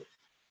 okay,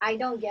 I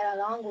don't get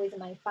along with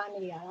my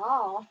family at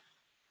all.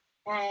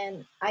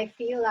 And I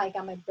feel like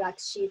I'm a black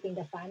sheep in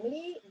the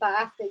family. But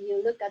after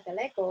you look at the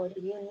record,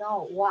 you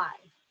know why.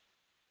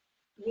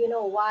 You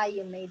know why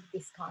you made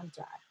this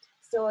contract,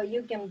 so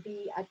you can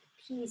be at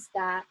peace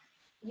that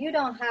you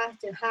don't have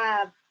to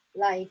have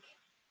like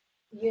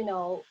you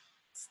know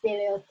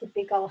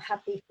stereotypical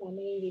happy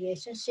family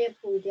relationship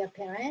with your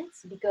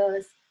parents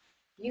because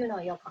you know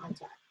your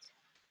contract.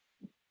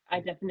 I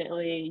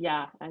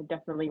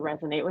definitely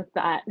resonate with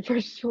that for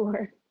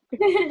sure.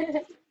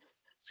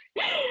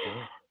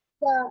 Yeah.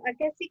 So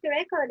Akashic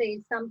record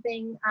is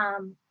something,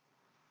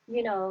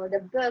 the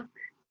book,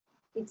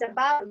 it's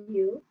about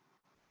you,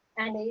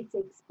 and it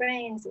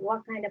explains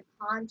what kind of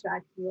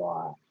contract you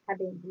are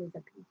having with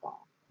the people.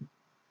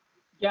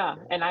 Yeah,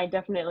 and I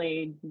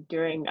definitely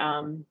during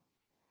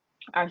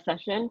our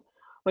session,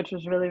 which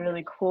was really,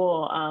 really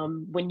cool.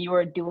 When you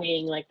were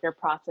doing like your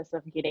process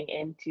of getting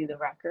into the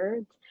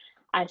records,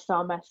 I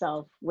saw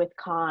myself with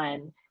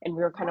Khan, and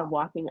we were kind of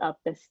walking up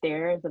the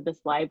stairs of this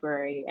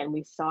library, and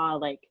we saw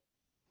like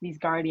these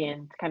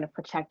guardians kind of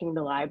protecting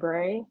the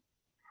library,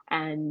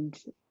 and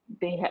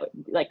they had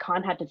like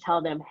Khan had to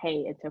tell them,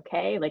 "Hey, it's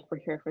okay. Like we're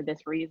here for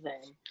this reason."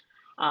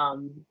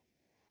 Um,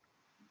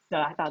 so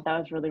I thought that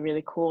was really,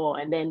 really cool.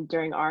 And then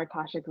during our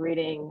Akashic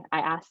reading, I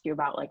asked you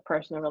about like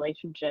personal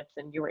relationships,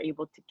 and you were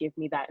able to give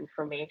me that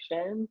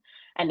information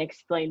and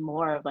explain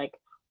more of like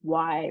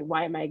why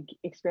am I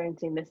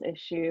experiencing this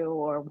issue,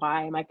 or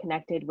why am I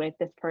connected with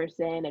this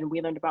person? And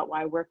we learned about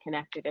why we're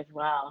connected as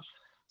well.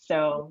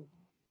 So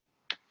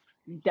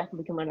you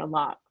definitely can learn a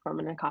lot from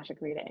an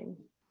Akashic reading.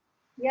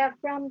 Yeah,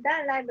 from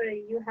that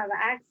library you have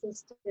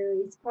access to,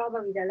 it's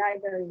probably the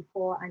library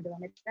for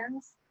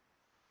Andromedans.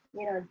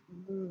 You know,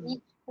 Mm,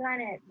 each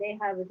planet they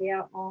have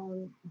their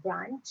own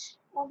branch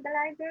of the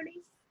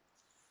library,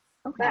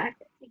 but okay.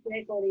 Akashic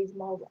record is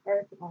more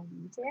Earth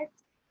oriented.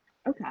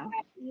 Okay.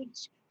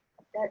 Each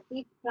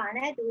each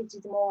planet, which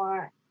is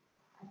more,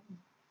 um,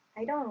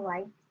 I don't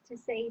like to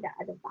say the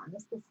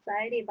advanced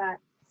society, but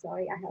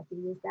sorry, I have to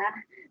use that.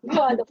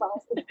 More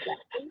advanced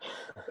society.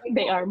 They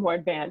They have, are more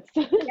advanced.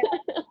 yeah,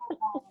 they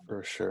have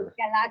For a sure.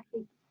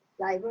 galactic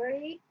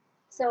library.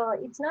 So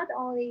it's not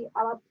only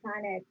our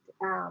planet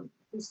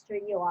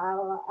history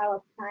or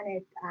our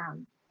planet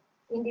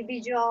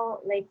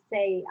individual, let's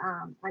say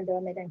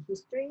Andromedan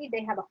history.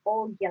 They have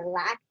all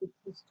galactic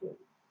history.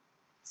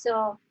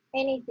 So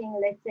anything,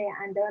 let's say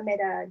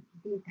Andromeda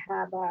did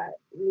have a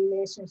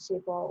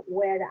relationship or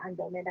where the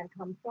Andromeda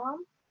come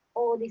from,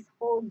 all this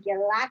whole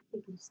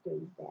galactic history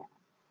is there.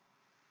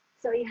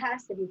 So it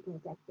has to be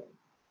protected.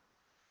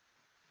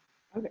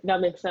 Okay,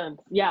 that makes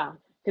sense. Yeah,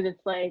 because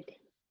it's like,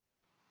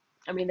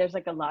 I mean, there's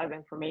like a lot of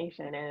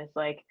information, and it's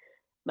like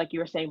you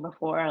were saying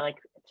before, like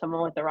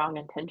someone with the wrong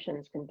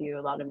intentions can do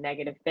a lot of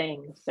negative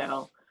things.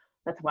 So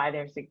that's why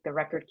there's like the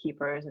record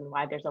keepers, and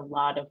why there's a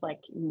lot of like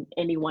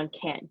anyone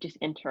can't just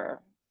enter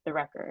the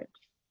records.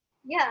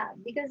 Yeah,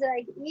 because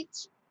like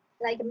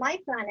like my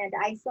planet,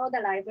 I saw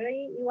the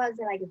library. It was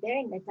like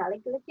very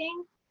metallic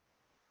looking.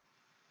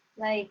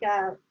 Like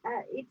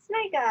it's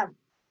like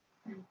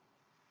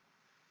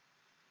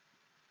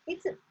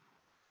it's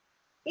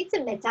it's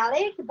a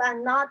metallic, but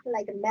not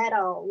like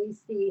metal we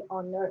see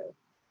on Earth.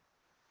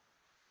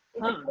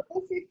 The Huh.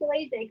 closest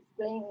way to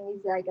explain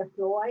is like a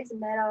floor is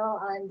metal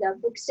and the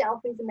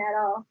bookshelf is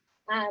metal,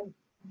 and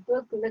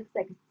book looks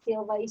like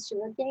silverish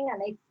looking,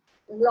 and it's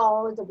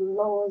loads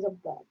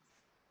of books.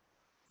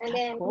 And That's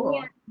then me cool.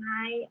 and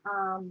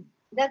my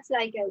that's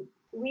like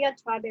we are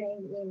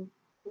traveling in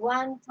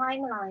one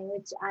timeline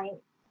which I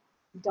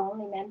don't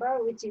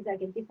remember, which is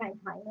like a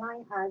different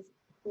timeline as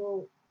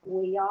who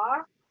we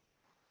are.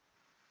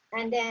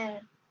 And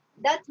then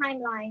that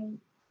timeline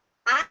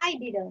I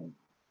didn't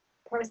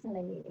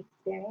personally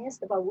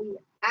experienced, but we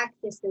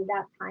access to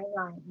that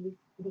timeline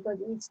because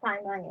each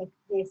timeline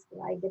exists,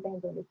 like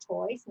depends on the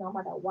choice, no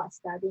matter what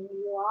studying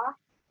you are.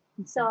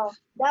 So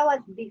that was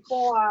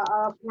before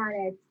our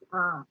planets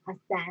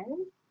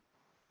ascend.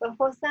 But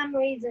for some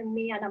reason,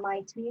 me and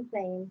my twin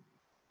flame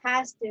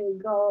has to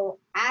go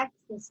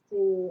access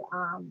to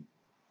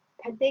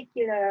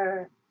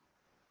particular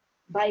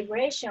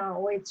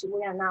vibration which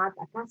we are not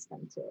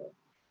accustomed to,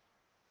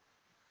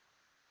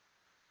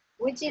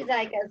 which is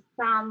like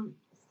some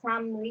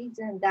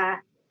reason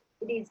that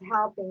it is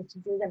helping to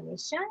do the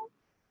mission.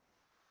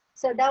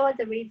 So that was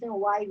the reason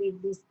why we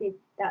visited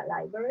that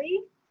library.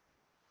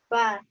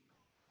 But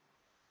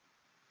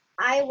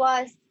I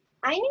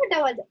knew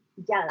that was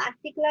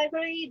Galactic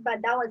Library,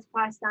 but that was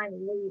first time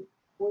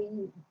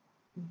we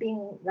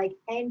been like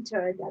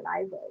entered the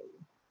library.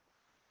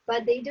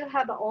 But they do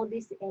have all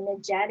these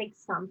energetic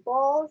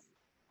samples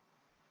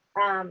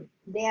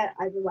there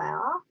as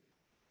well,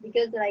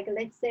 because like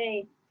let's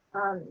say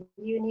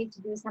you need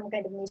to do some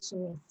kind of mission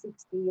in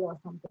 60 or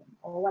something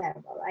or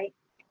whatever, right?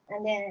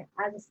 And then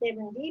as a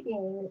 7D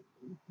being,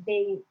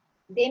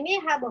 they may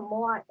have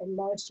more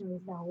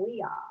emotions than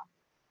we are.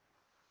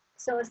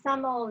 So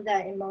some of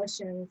the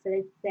emotions,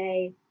 let's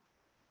say,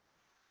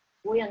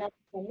 we are not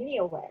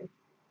familiar with,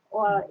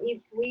 or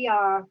if we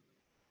are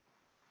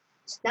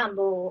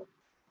stumble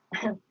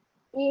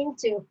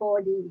into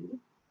 4D,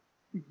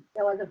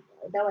 that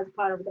was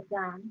part of the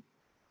plan,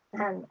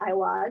 and I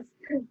was,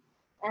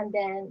 and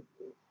then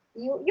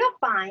you're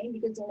fine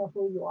because you know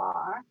who you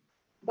are,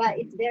 but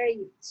it's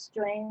very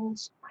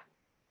strange,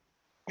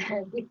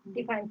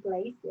 different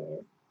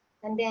places,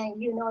 and then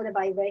you know the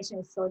vibration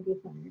is so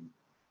different.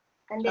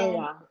 And then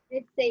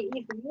let's say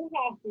if you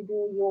have to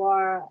do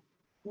your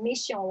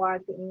mission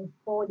work in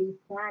 4D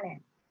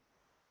planet,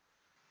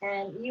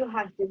 and you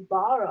have to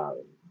borrow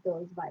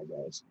those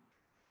vibrations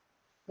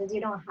because you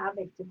don't have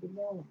it to begin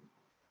with.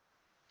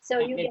 So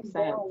you can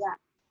borrow that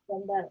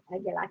from the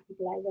galactic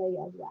library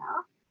as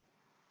well.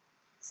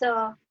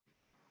 So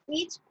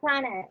each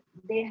planet,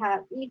 they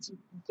have each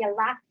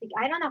galactic,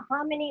 I don't know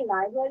how many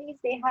libraries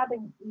they have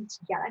in each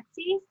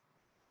galaxy,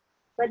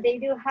 but they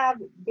do have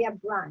their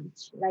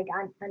branch, like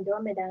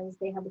Andromedans,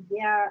 they have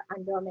their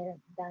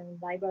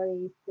Andromedan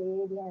library,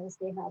 Pleiadians,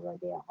 they have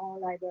their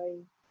own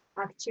library,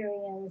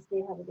 Arcturians,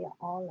 they have their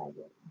own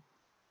library.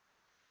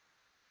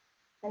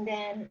 And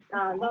then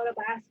a lot of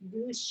us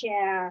do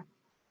share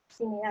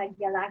similar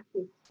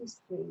galactic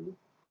history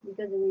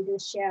because we do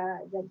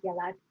share the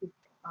galactic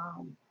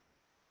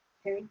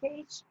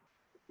heritage.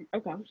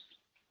 Okay.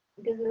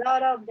 Because a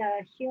lot of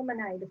the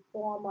humanoid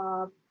form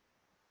of,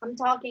 I'm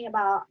talking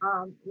about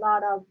a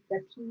lot of the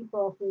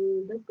people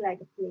who look like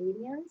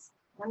Pleiadians.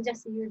 I'm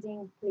just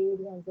using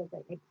Pleiadians as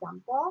an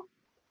example.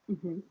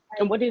 Mm-hmm.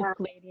 And what do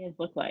Pleiadians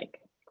look like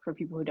for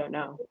people who don't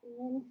know?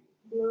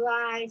 Blue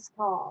eyes,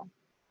 tall.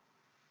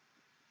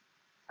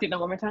 Do you know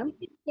one more time?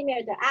 It's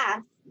similar to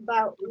us,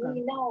 but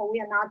we know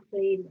we are not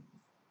Pleiadians.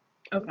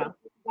 Okay.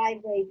 We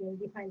vibrate in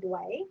different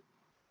way.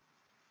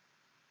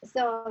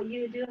 So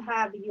you do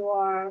have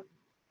your,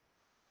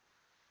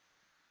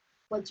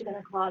 what you're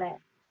gonna call it?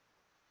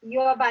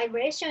 Your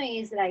vibration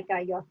is like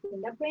your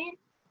fingerprint,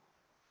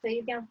 so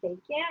you can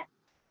fake it.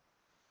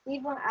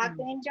 Even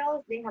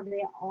archangels, they have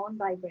their own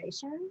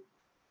vibration,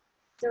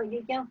 so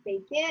you can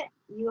fake it.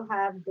 You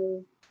have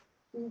the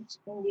each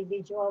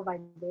individual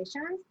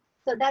vibrations,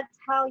 so that's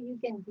how you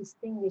can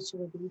distinguish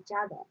with each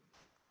other.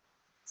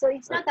 So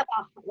it's not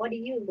about what do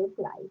you look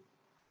like.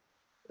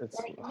 It's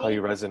like how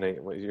you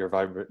resonate, what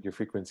your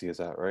frequency is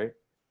at, right?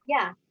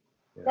 Yeah.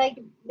 Like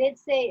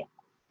let's say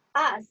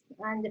us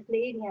and the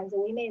Pleiadians,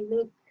 we may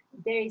look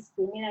very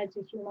similar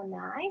to human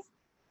eyes,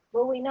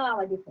 but we know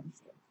our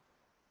differences.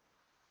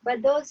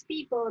 But those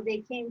people, they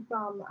came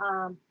from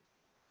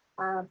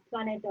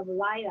planet of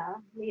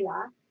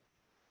Lila,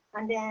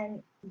 and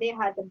then they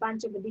had a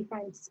bunch of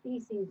different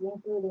species,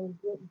 including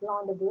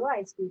blonde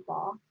blue-eyed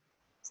people.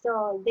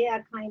 So they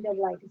are kind of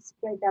like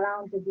spread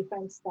around the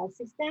different star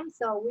systems.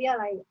 So we are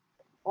like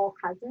all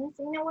cousins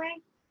in a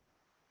way.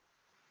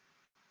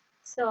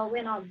 So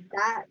we're not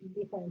that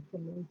different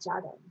from each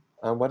other.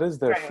 What is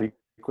their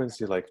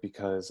frequency like?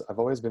 Because I've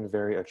always been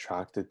very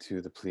attracted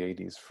to the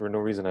Pleiades for no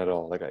reason at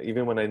all. Like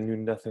even when I knew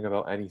nothing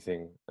about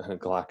anything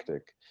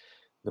galactic,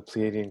 the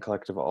Pleiadian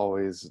collective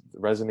always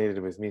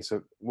resonated with me.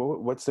 So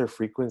what's their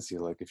frequency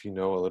like, if you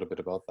know a little bit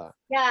about that?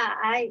 Yeah,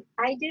 I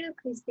do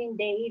Christine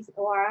Day's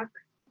work.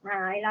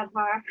 I love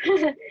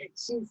her.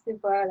 She's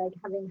super like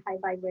having high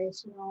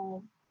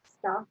vibrational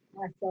stuff.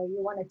 So you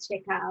want to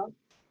check out.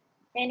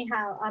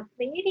 Anyhow,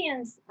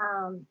 Pleiadians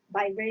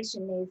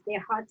vibration is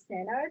they're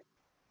heart-centered.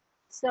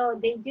 So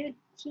they do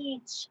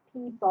teach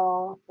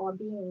people or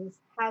beings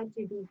how to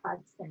be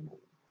heart-centered.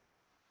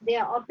 They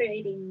are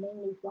operating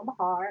mainly from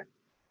heart.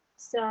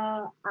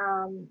 So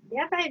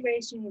their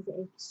vibration is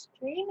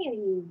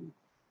extremely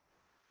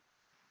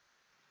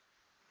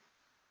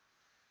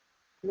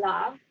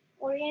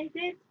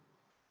love-oriented.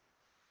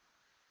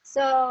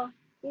 So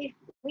if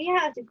we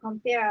have to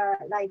compare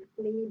like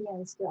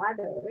Pleiadians to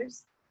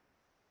others.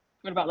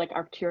 What about like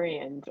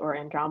Arcturians or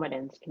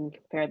Andromedans? Can you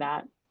compare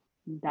that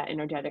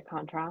energetic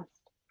contrast?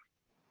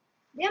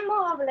 They're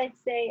more of,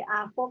 let's say,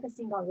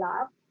 focusing on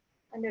love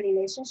and the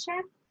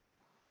relationship.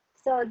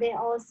 So they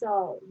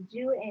also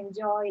do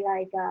enjoy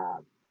like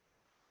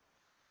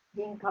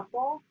being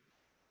couple.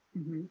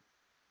 Mm-hmm.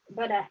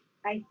 But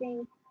I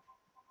think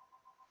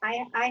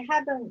I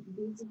haven't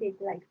visited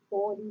like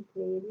 4D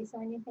Pleiades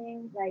or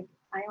anything. Like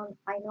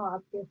I know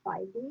up to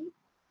 5D.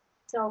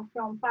 So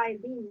from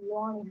 5D, you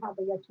only have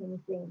your twin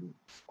flame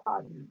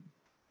partner.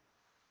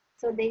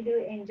 So they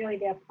do enjoy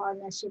their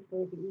partnership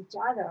with each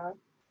other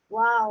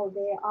while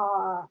they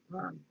are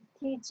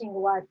teaching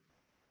what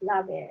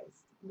love is.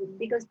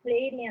 Because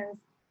Pleiadians,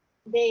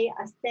 they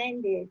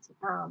ascended,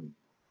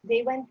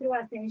 they went through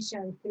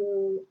ascension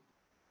through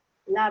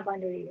love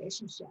and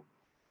relationship.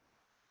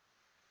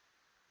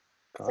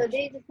 So Gotcha.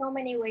 there's so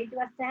many ways to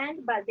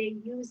ascend, but they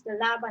use the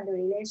love and the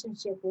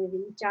relationship with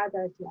each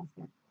other to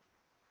ascend.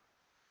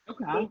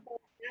 Okay. They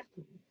felt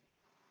happy.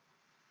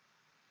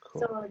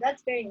 Cool. So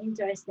that's very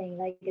interesting,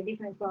 like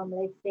different from,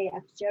 let's say,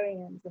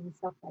 Actuarians and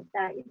stuff like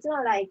that. It's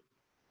not like,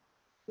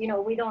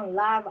 we don't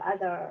love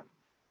other.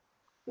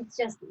 It's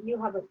just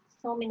you have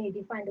so many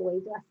different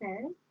ways to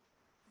ascend.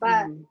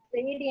 But the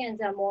Indians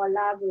are more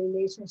love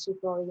relationship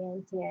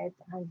oriented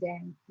and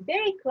then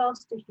very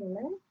close to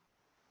human.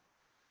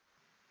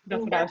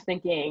 That's what I was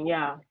thinking.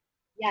 Yeah.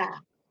 Yeah.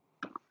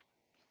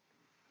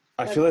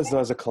 I feel as though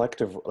as a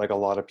collective, like a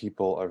lot of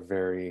people are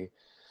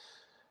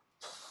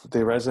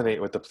they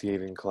resonate with the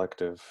Pleiadian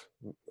collective.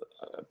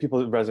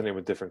 People resonate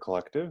with different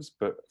collectives,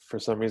 but for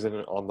some reason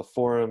on the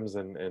forums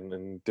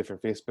and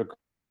different Facebook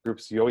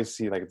groups, you always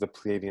see like the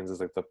Pleiadians is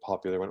like the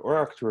popular one, or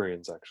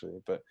Arcturians actually,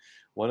 but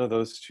one of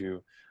those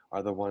two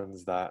are the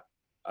ones that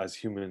as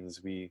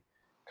humans we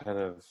kind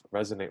of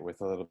resonate with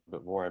a little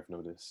bit more, I've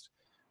noticed.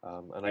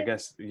 And I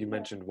guess you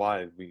mentioned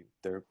why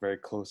they're very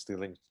closely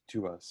linked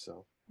to us.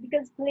 So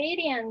because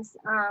Pleiadians,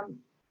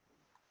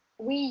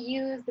 we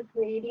use the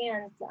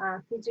Pleiadians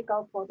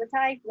physical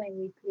prototype when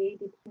we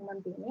created human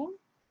being.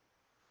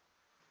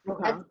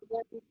 Okay. That's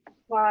one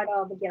part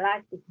of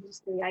galactic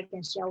history I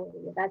can share with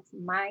you. That's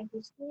my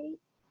history.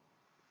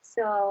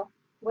 So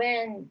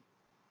when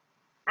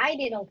I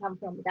didn't come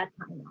from that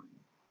timeline,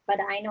 but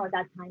I know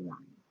that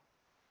timeline.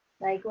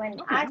 Like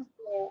when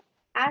Astor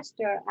asked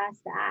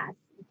us,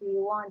 do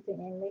you want to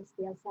enlist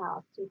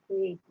yourself to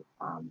create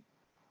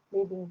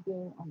living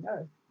being on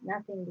Earth?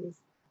 Nothing is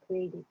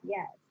created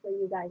yet, so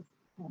you guys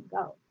can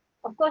go.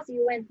 Of course,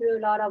 you went through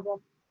a lot of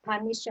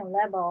permission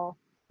level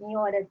in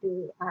order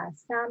to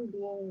some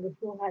being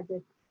who has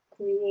a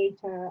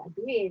creator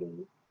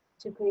ability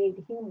to create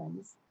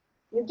humans.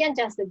 You can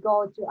just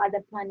go to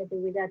other planet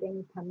without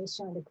any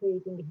permission,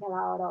 creating the hell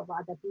out of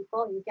other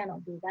people. You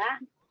cannot do that.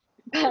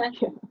 But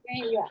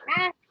when you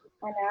asked,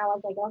 and I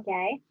was like,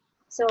 okay.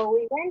 So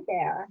we went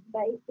there,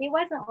 but it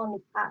wasn't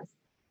only us.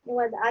 It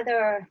was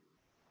other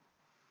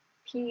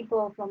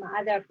people from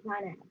other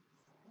planets.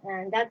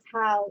 And that's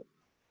how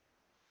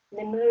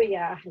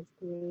Lemuria has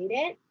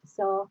created.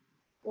 So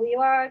we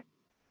are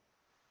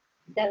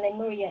the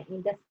Lemuria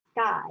in the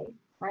sky,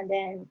 and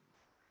then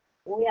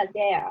we are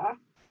there.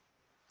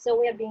 So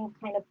we are being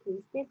kind of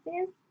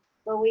priestesses,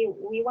 but we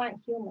weren't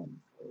humans.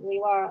 We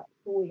were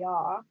who we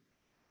are.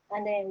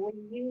 And then we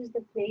use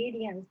the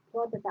Pleiadian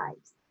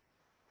prototypes,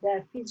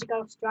 the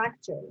physical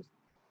structures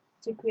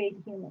to create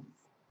humans.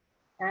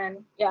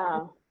 And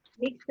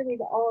mixed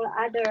with all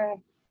other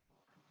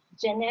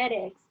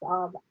genetics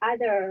of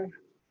other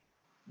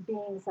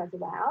beings as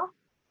well,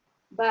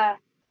 but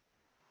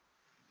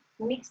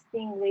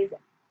mixing with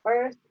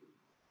Earth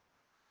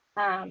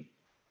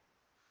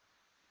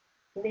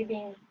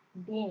living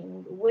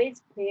being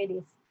with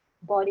Pleiades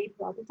body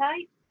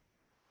prototype.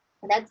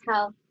 That's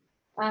how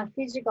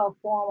physical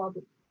form of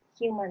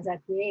humans are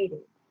created.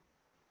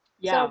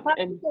 Yeah. So part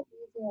of the reason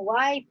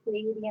why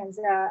Pleiadians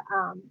are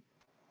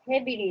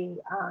heavily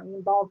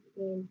involved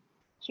in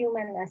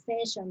human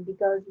ascension,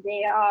 because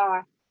they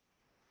are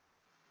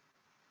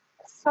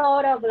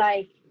sort of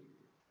like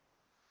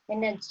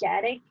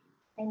energetic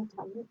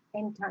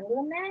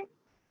entanglement.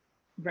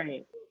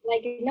 Right.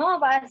 Like none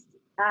of us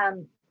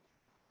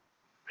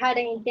had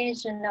an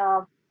intention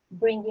of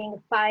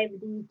bringing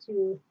 5D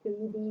to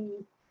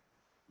 3D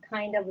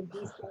kind of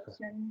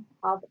distortion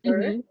of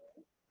Earth.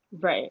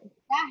 Right.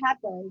 That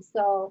happens.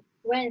 So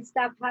when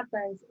stuff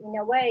happens, in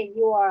a way,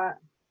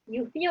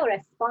 you feel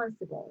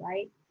responsible,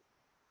 right?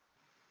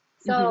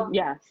 So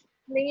Yes.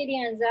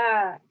 Pleiadians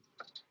are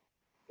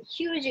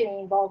hugely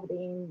involved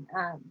in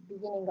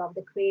beginning of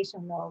the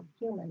creation of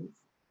humans.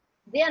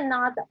 They are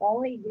not the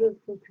only group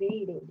who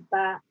created,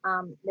 but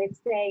let's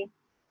say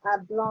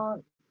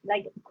blonde,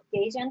 like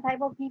Caucasian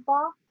type of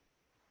people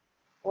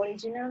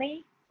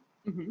originally,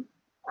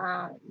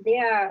 they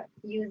are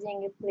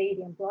using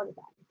Pleiadian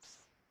prototypes.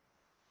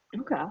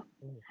 Okay.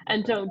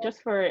 And so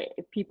just for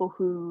people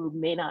who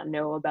may not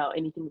know about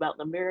anything about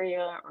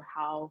Lemuria or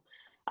how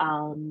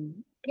Earth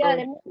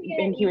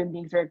and human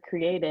beings were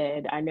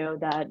created, I know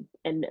that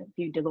in a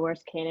few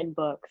Dolores Cannon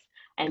books,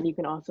 and you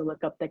can also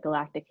look up the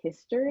Galactic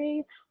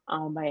History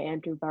by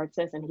Andrew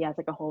Bartzis, and he has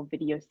like a whole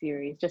video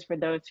series just for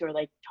those who are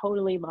like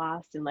totally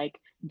lost and like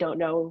don't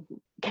know,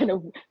 kind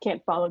of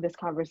can't follow this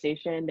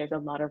conversation. There's a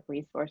lot of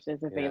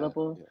resources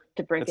available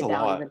to break it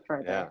down even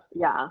further.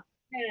 Yeah.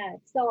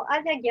 So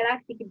other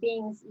galactic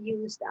beings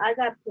used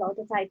other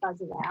prototype as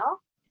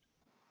well.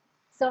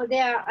 So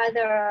there are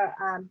other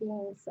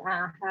beings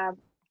have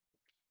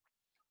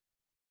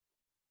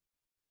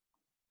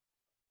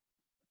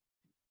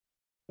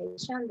they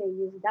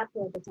use that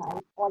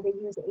prototype, or they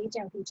use the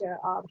agent feature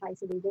of high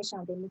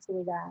civilization. They mix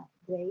with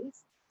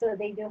grace, so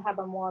they do have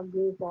a more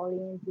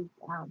group-oriented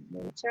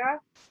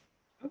nature.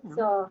 Okay.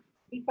 So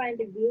we find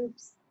the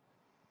groups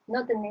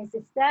not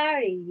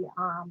necessarily,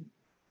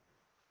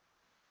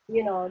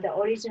 the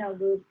original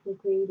group who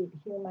created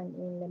human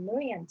in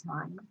Lemurian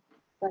time,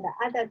 but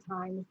at other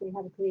times they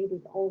have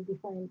created all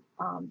different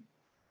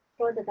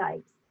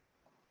prototypes.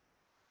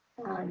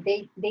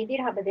 They did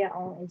have their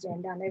own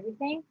agenda and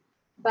everything,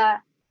 but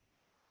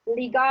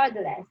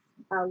regardless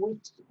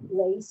which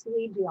race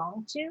we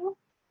belong to,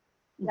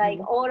 like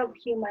all of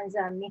humans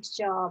are a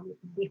mixture of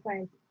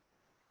different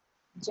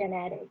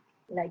genetic,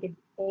 like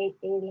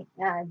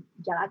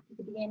galactic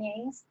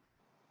DNAs,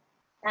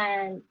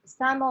 and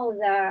some of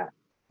the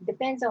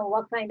depends on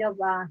what kind of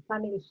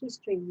family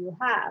history you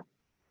have.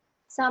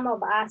 Some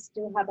of us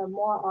do have a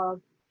more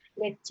of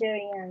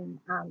reptilian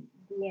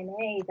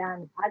DNA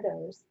than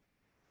others.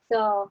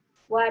 So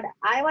what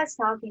I was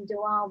talking to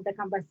one of the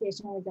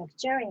conversation with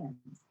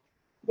Algerians,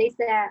 they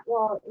said,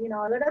 well, a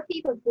lot of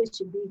people push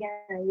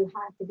vegan, you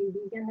have to be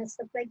vegan and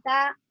stuff like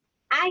that.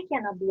 I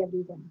cannot be a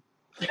vegan.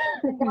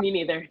 Me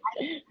neither.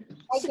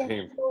 I can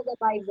feel the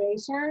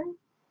vibration,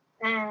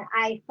 and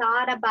I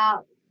thought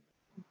about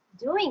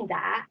doing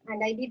that,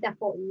 and I did that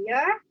for a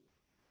year.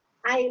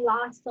 I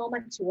lost so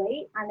much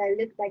weight, and I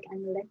looked like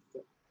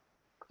anorexic.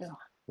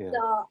 Yeah.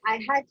 So I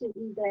had to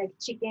eat like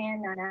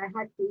chicken, and I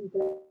had to eat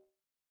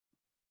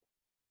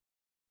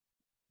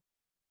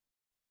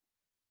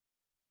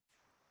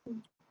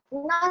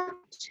not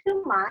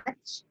too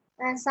much,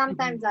 and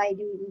sometimes I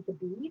do eat the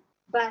beef,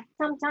 but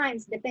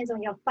sometimes depends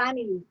on your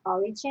family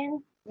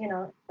origin,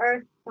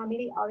 earth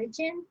family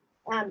origin,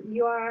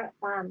 your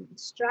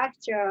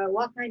structure,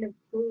 what kind of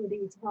food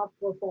is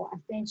helpful for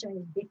ascension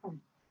is different.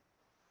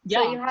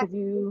 Yeah, so you have to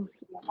you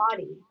your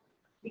body,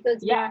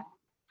 because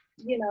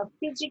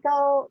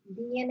physical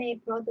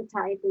DNA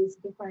prototype is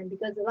different,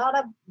 because a lot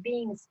of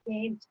beings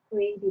came to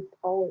create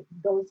all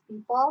those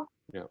people.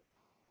 Yeah.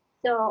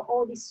 So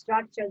all these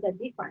structures are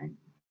different.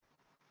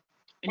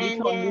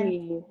 And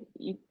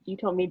you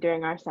told me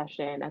during our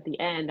session at the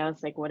end, I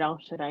was like, what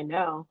else should I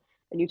know?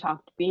 And you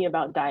talked to me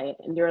about diet,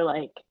 and you're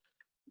like,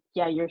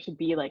 yeah, yours should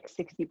be like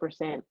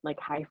 60% like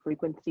high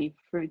frequency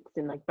fruits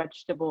and like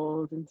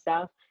vegetables and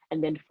stuff,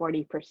 and then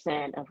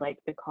 40% of like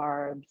the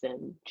carbs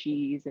and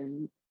cheese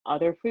and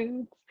other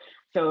foods.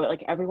 So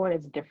like everyone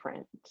is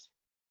different.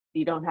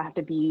 You don't have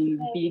to be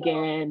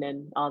vegan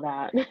and all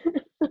that.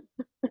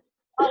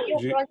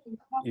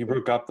 You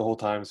broke up the whole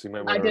time, so you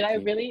might want to Did I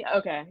repeat. really?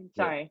 Okay,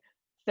 sorry.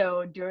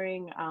 So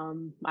during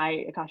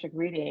my Akashic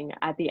reading,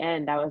 at the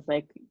end, I was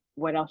like,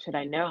 what else should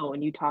I know?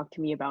 And you talked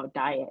to me about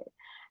diet.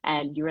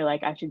 And you were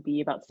like, I should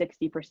be about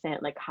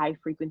 60% like high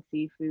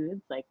frequency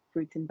foods, like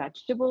fruits and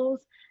vegetables,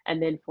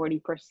 and then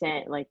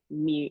 40% like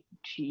meat,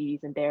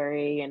 cheese, and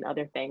dairy, and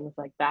other things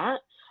like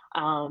that.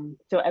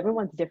 So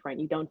everyone's different.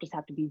 You don't just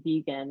have to be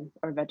vegan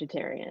or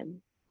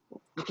vegetarian,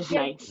 which is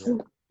nice. Yeah.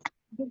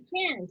 You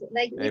can't,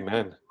 like,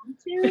 Amen.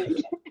 if you want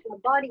to, your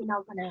body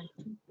not gonna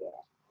keep it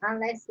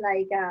unless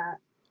like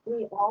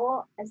we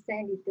all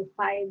ascended to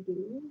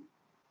 5D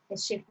and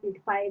shifted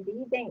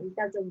 5D, then it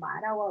doesn't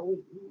matter what we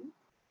eat.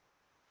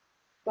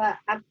 But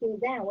up to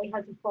then, we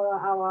have to follow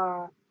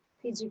our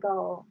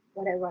physical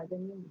whatever the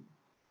need.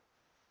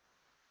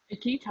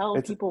 Can you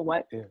tell people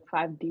what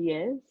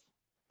 5D is?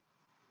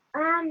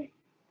 5D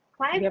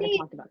We haven't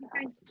talked about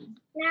that.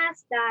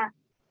 That's the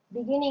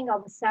beginning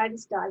of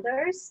service to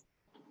others.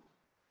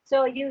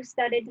 So you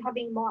started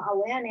having more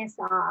awareness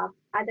of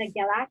other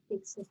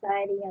galactic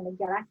society and the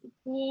galactic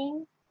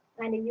being,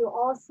 and you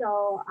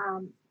also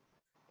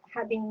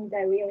having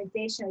the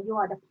realization you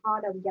are the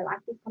part of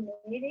galactic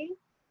community.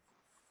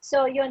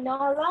 So you're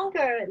no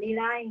longer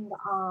relying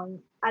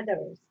on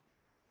others.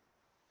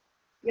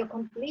 You're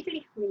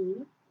completely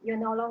free. You're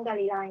no longer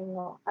relying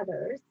on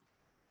others.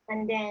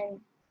 And then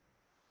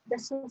the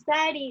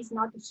society is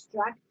not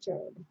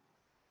structured.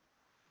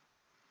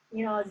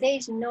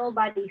 There's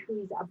nobody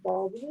who is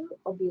above you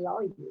or below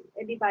you.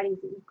 Everybody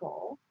is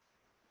equal.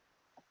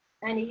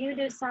 And you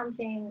do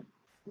something,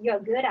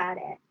 you're good at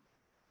it.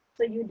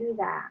 So you do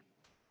that.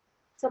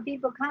 So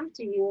people come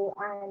to you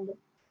and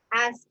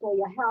ask for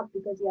your help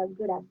because you're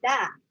good at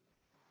that.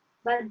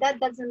 But that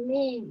doesn't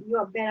mean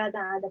you're better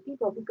than other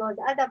people, because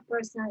other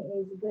person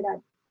is good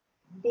at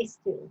this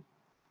too.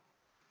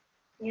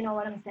 You know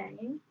what I'm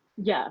saying?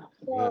 Yeah.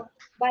 So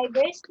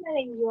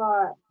vibrationally, you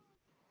are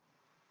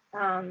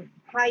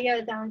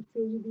higher than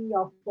 3D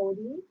or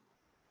 4D.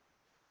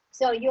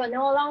 So you are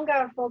no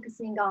longer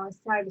focusing on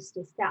service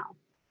to self.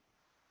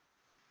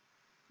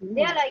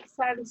 They're like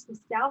service to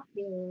self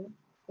being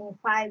in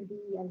 5D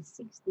and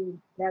 6D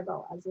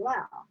level as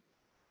well.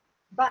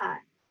 But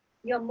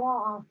you're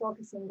more on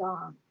focusing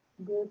on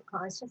group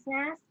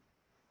consciousness,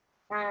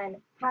 and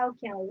how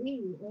can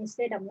we,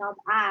 instead of not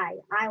I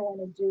want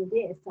to do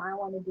this, I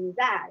want to do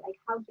that, like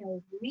how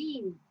can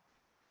we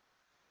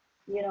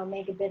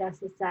make a better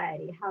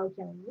society? How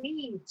can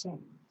we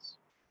change?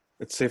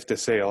 It's safe to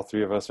say all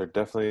three of us are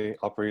definitely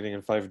operating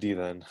in 5D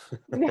then.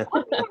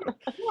 Oh yeah,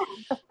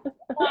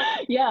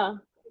 yeah. Yeah.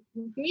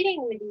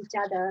 Competing with each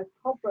other,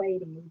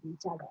 cooperating with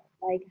each other.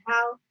 Like,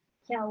 how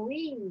can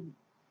we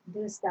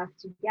do stuff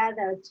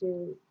together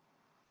to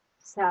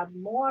serve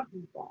more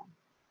people?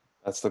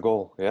 That's the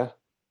goal. Yeah.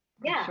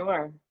 For Yeah.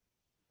 sure.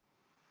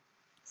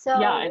 Yeah,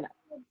 So and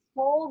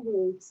soul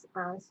groups,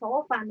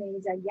 soul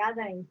families are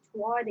gathering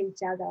toward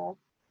each other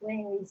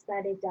when we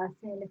started to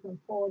ascend from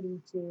 4D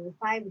to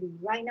 5D.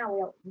 Right now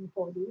we're in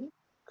 4D,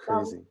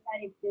 but we Crazy.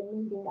 started to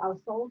meeting our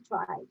soul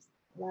tribes,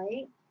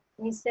 right?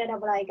 Instead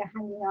of like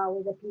hanging out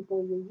with the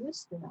people you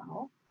used to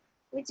know,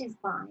 which is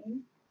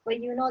fine, but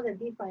you know the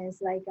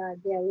difference, like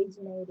they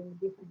originate in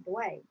a different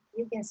way.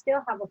 You can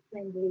still have a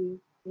friendly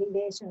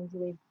relations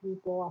with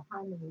people or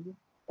family,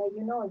 but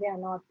you know they're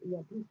not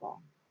your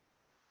people.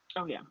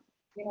 oh yeah.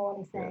 You know what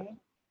I'm Yeah. saying?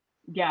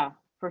 Yeah,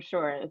 for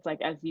sure. It's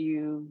like as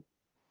you,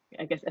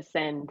 I guess,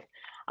 ascend,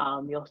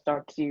 you'll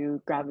start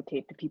to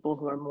gravitate to people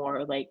who are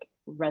more like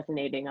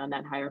resonating on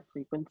that higher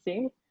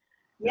frequency.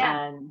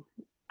 Yeah. And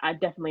I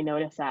definitely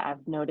noticed that.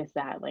 I've noticed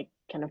that, like,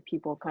 kind of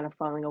people kind of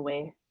falling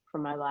away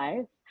from my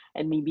life,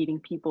 and me meeting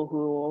people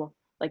who,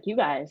 like you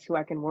guys, who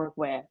I can work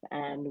with,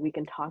 and we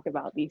can talk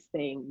about these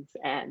things.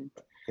 And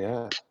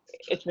Yeah.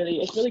 it's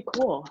really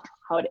cool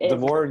how it The is.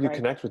 It's more just you like,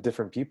 connect with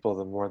different people,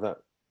 the more that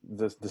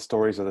the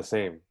stories are the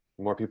same.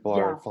 The more people are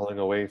yeah, falling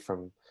away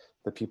from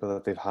the people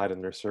that they've had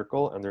in their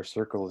circle, and their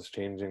circle is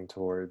changing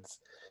towards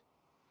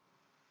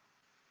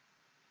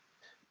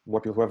more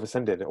people who have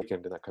ascended and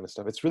weakened and that kind of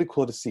stuff. It's really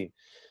cool to see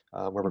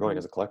where we're going hmm,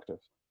 as a collective.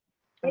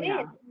 It oh is.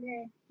 yeah,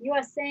 Yeah. You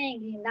are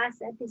saying in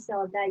last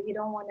episode that you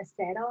don't want to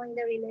settle in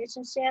the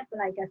relationship,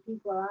 like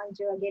people around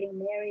you are getting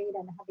married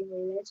and having a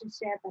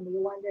relationship, and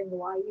you're wondering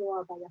why you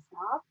are by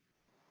yourself.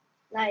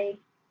 Like,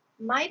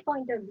 my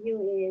point of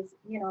view is,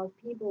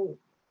 people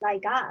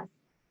like us,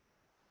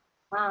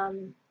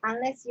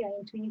 unless you're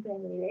in twin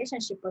flame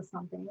relationship or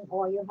something,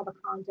 or you have a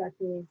contract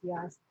with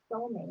your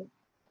soulmate,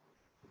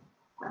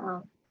 uh,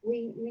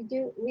 we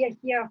are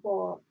here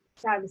for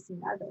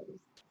servicing others.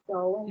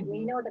 So when we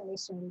hmm, know the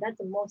mission, that's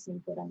the most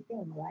important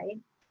thing, right?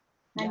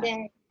 And yeah,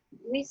 then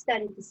we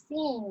started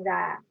seeing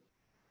that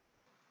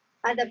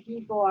other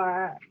people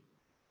are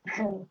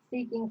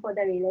seeking for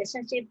the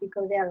relationship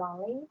because they're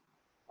lonely,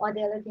 or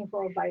they're looking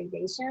for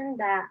validation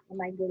that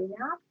am I good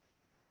enough,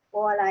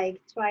 or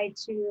like try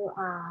to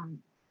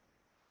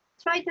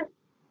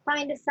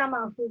find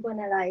someone who's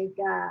gonna like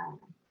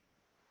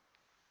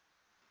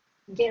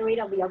get rid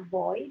of your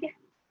void,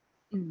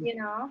 mm, you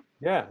know?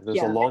 Yeah, there's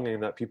a yeah, longing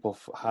that people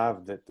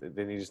have that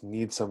they just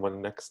need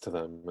someone next to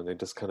them, and they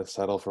just kind of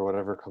settle for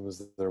whatever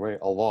comes their way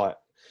a lot.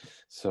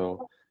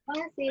 So,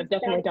 Once you I've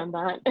definitely start done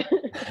that.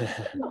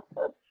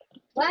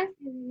 once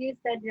you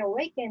start to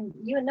awaken,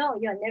 you know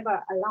you're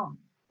never alone.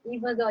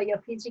 Even though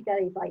you're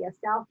physically by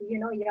yourself, you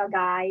know your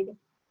guide.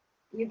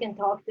 You can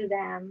talk to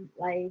them.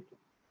 Like,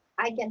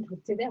 I can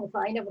talk to them, so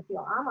I never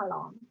feel I'm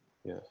alone.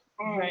 yeah,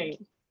 And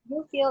Right.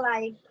 you feel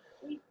like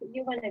if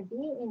you're gonna be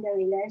in the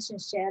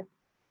relationship,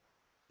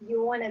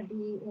 you wanna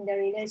be in the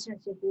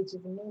relationship which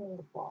is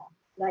meaningful.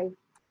 Like,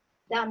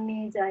 that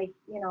means, like,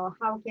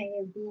 how can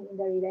you be in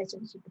the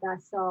relationship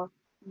that so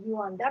you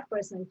and that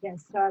person can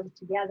serve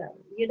together?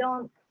 You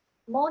don't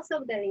Most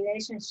of the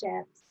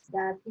relationships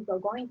that people are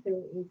going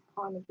through is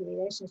karmic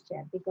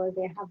relationship because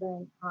they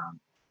haven't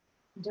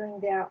doing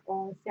their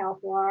own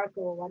self work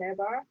or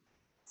whatever.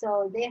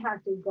 So they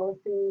have to go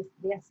through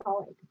their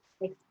soul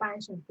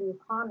expansion through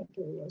karmic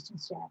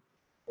relationship,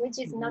 which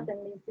is not Hmm.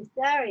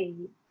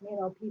 necessary,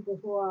 people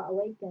who are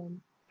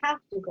awakened have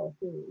to go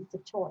through. It's a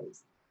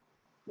choice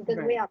because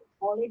we Right. are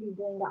already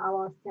doing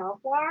our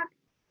self work,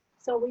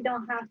 so we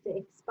don't have to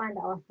expand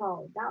our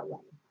soul that way.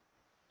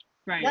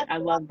 Right. That's I why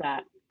love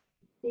that.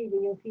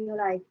 you feel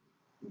like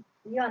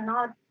you're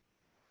not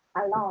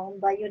alone,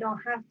 but you don't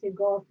have to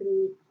go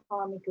through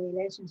karmic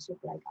relationship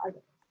like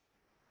others.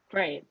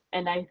 Right.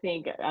 And I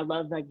think I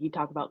love that you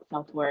talk about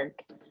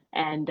self-work,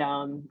 and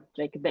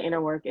like the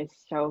inner work is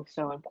so,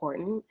 so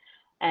important.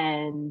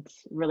 And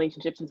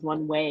relationships is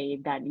one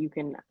way that you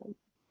can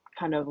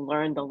kind of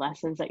learn the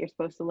lessons that you're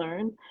supposed to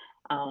learn.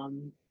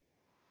 Um,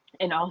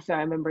 and also,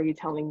 I remember you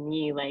telling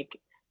me, like,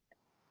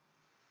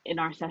 in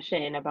our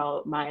session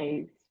about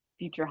my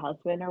future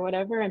husband or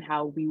whatever, and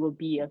how we will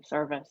be of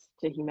service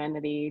to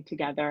humanity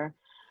together.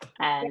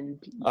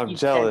 And I'm you said,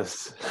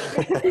 jealous.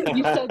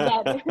 you said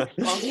that,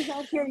 well, he's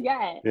not here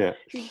yet. Yeah,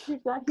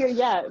 He's not here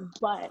yet.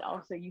 But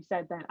also, you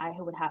said that I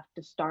would have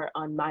to start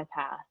on my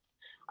path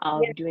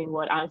Yeah. of doing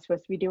what I'm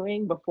supposed to be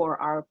doing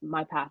before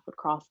my path would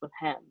cross with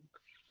him.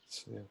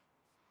 yeah.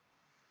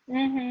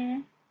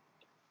 Mm-hmm.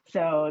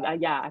 So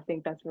yeah, I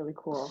think that's really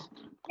cool.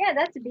 Yeah,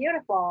 that's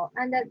beautiful.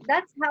 And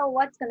that's how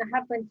what's going to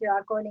happen to,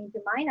 according to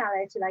my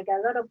knowledge, like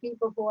a lot of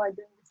people who are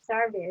doing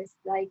service,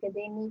 like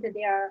they meet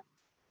their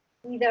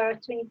either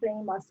twin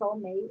flame or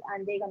soulmate,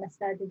 and they're going to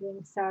start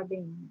doing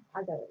serving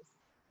others.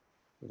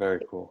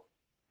 Very cool.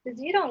 Because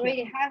you don't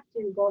really have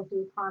to go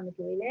through karmic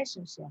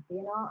relationship,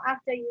 you know.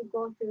 After you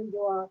go through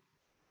your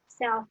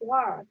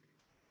self-work,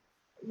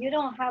 you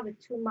don't have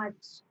too much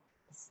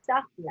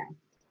stuff left,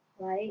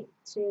 right?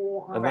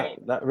 To And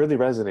Right. that really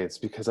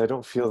resonates because I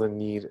don't feel the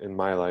need in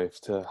my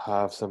life to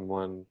have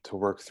someone to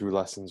work through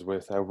lessons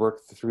with. I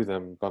work through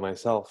them by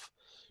myself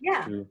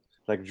yeah, through,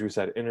 like Drew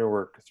said, inner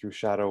work, through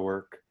shadow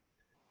work.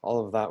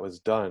 All of that was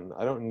done.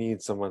 I don't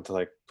need someone to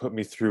like put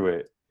me through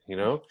it, you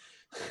know?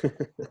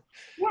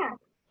 yeah.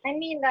 I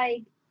mean,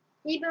 like,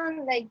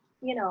 even like,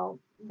 you know,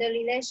 the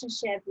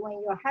relationship, when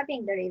you're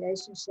having the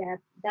relationship,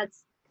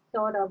 that's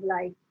sort of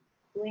like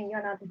when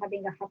you're not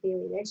having a happy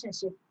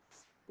relationship,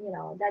 you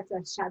know, that's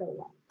a shadow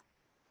work.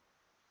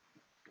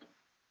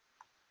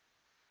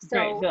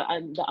 Right. So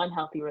The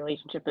unhealthy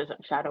relationship is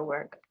shadow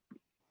work.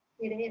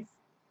 it is.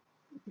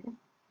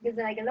 Because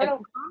like a lot of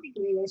karmic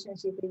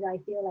relationship is, I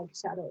feel like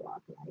shadow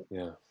work, right?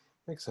 Yeah,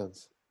 makes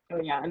sense. Oh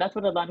yeah, and that's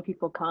what a lot of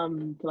people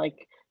come to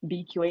like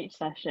BQH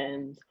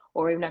sessions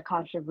or even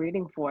Akashic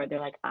reading for. They're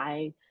like,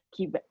 I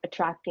keep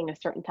attracting a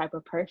certain type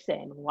of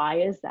person.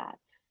 Why is that?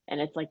 And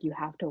it's like you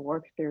have to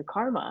work through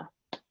karma.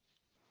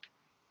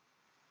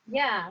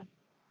 Yeah.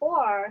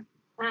 Or,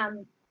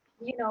 um,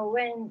 you know,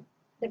 when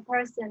the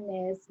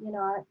person is, you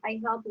know,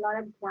 I help a lot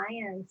of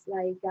clients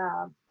like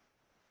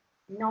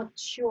not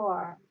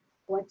sure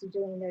what to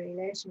do in the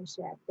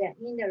relationship. They're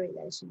in the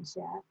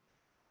relationship,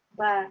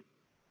 but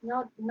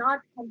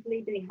not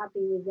completely happy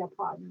with their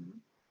partner,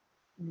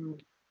 Mm,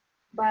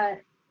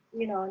 but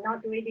you know,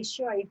 not really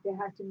sure if they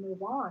have to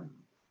move on.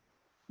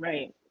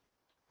 right.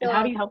 And how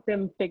So, do you help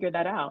them figure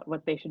that out,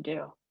 what they should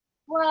do?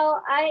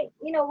 well,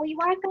 you know, we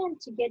work on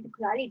to get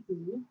clarity,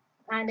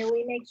 and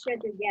we make sure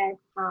to get,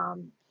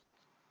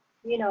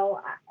 you know,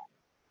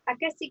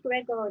 Akashic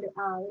Record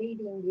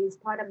Reading is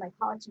part of my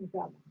coaching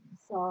program.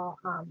 So,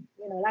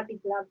 you know, Rapid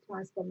Love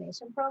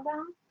Transformation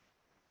Program.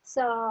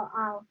 So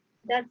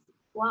that's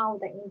one of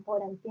the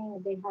important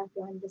things they have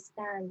to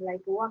understand,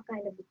 like what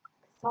kind of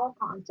soul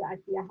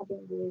contract you're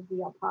having with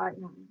your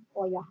partner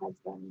or your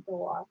husband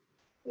or,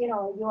 you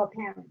know, your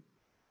parent.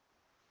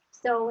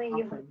 So when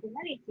you have Awesome.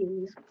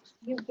 clarity,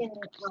 you can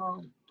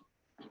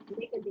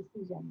make a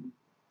decision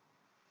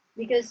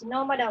because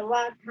no matter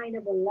what kind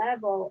of a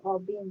level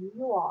of being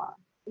you are,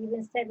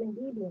 even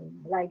 7D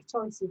being, like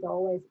choice is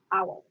always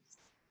ours.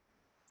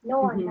 No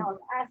one Hmm. tells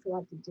us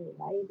what to do,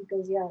 right?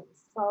 Because you're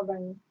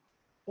sovereign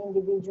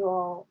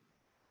individual,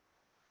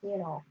 you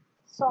know,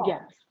 soul.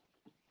 Yes.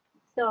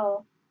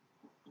 So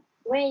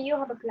when you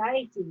have a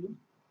clarity,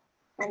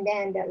 and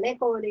then the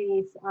record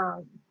is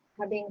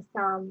having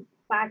some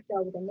fact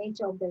of the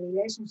nature of the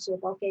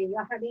relationship. Okay,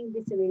 you're having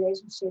this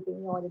relationship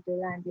in order to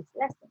learn this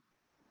lesson.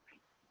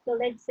 So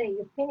let's say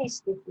you finish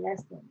this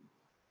lesson,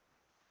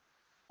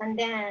 and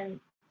then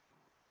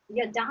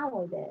you're done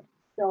with it.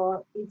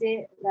 So is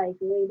it like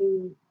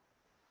really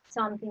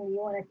something you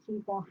want to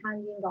keep on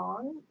hanging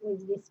on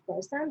with this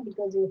person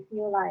because you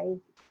feel like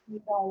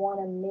you don't want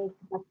to make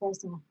the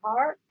person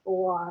hurt,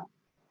 or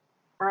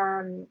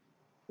um,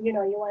 you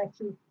know, you want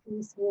to keep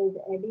peace with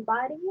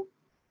everybody,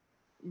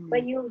 but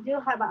Mm. you do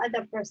have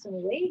other person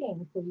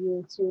waiting for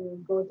you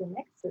to go to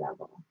next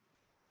level.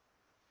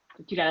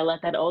 But you gotta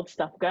let that old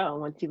stuff go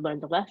once you've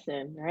learned the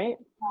lesson, right?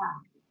 Yeah.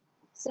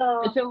 And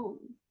So so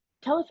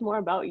tell us more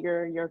about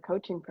your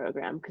coaching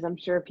program because I'm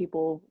sure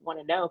people want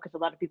to know because a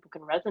lot of people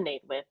can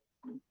resonate with,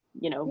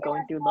 yeah,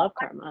 going through so love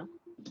karma.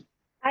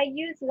 I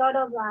use a lot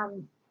of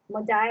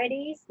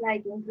modalities,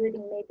 like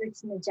including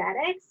matrix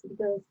energetics,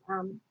 because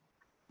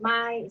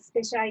my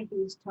specialty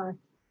is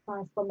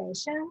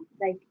transformation,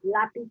 like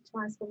rapid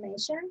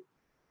transformation.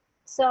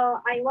 So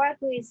I work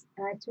with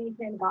Twin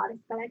Flame Goddess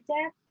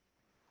Collective,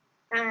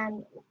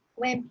 and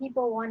when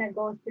people want to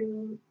go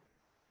through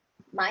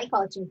my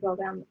coaching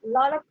program, a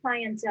lot of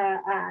clients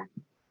are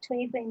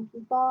twin flame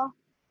people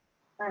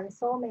and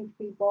soulmate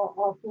people,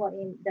 or who are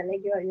in the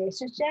regular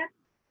relationship,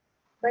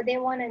 but they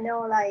want to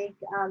know like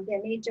the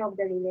nature of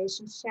the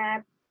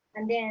relationship,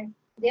 and then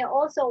they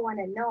also want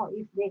to know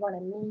if they're going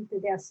to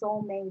meet their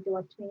soulmate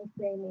or twin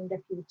flame in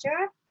the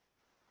future.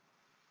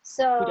 Who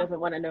So doesn't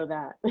want to know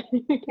that?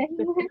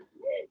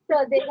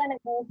 so they're going to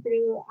go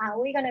through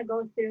we're going to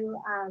go through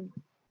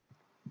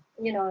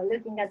you know,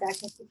 looking at the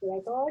Akashic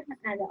record,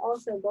 and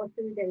also go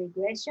through the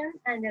regression.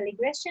 And the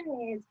regression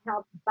is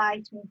helped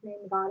by Twin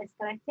Flame Goddess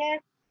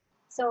Collective.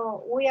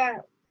 So we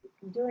are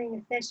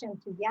doing a session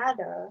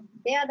together.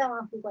 They are the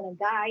ones who are going to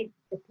guide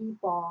the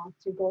people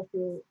to go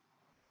through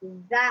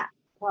that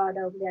part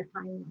of their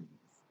timelines.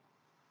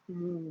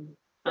 Mm,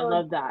 I So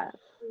love that.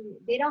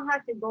 they don't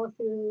have to go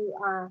through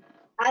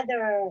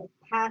other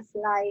past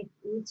life,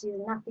 which is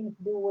nothing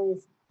to do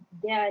with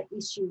their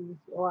issues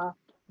or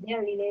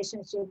their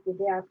relationship with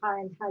their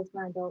current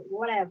husband or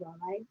whatever,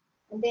 right?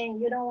 And then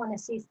you don't want to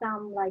see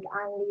some like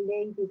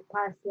unrelated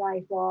past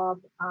life of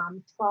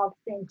 12th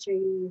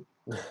century,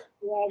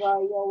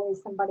 wherever you're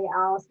with somebody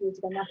else, which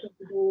got nothing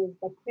to do with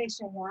the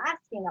question you're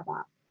asking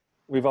about.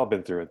 We've all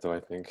been through it though, I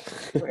think.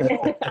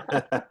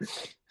 Yeah.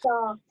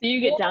 So So you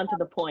get down to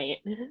the point.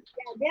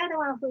 they're the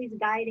one who is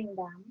guiding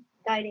them,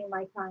 guiding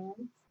my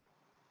clients.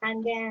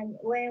 And then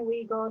when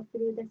we go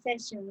through the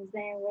sessions,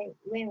 then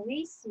when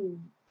we see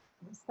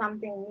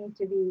something need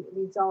to be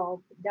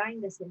resolved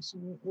during the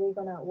session, we're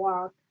gonna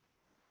work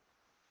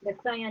the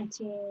client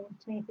team,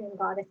 Twin Flame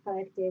Goddess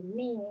Collective,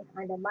 me,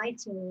 and my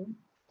team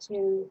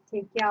to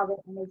take care of it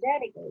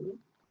energetically.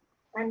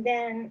 And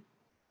then,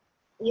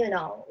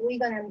 we're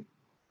gonna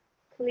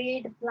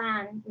create a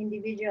plan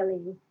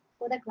individually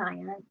for the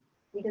client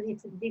because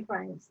it's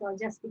different. So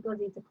just because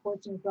it's a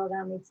coaching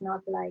program, it's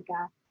not like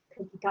a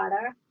cookie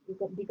cutter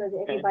because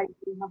Okay. everybody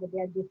will have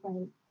their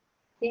different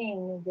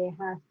thing they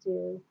have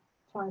to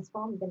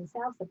transform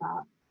themselves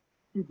about.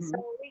 So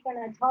Hmm. we're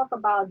gonna talk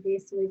about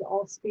this with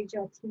all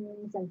spiritual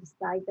teams and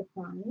decide the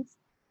plans.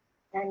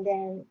 And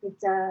then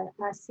it's a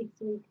 6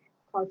 week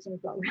coaching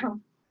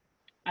program.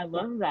 I Yeah.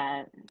 love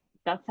that.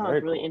 That sounds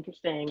Very really cool.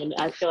 interesting. And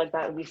I feel like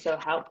that would be so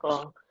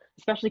helpful,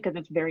 especially because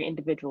it's very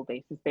individual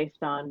based. It's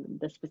based on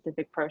the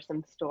specific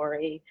person's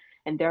story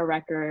and their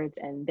records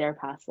and their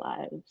past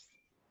lives.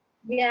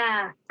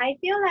 Yeah, I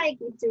feel like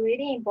it's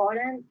really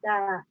important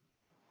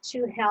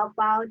to help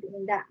out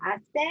in that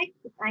aspect.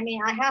 I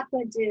mean, I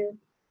happen to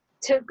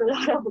took a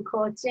lot of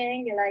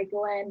coaching like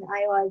when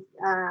I was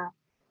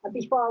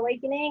before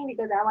awakening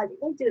because I was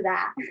into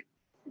that.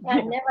 I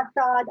Yeah. never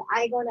thought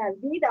I gonna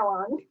be the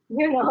one,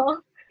 you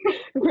know.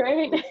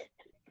 Right?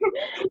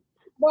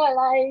 But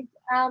like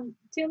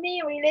to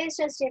me,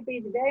 relationship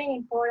is very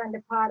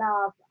important part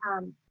of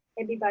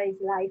everybody's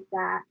life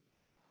that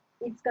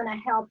it's gonna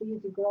help you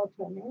to grow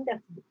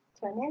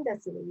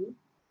tremendously.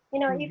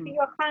 If Hmm.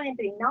 you're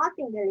currently not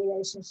in the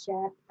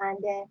relationship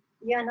and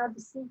you're not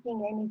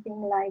seeking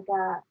anything like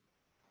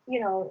you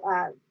know,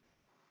 uh,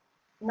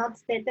 not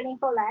settling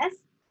for less,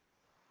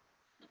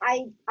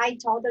 I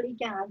totally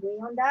can agree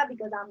on that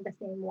because I'm the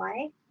same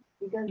way.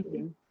 Because it's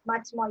Hmm.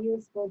 much more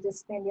useful to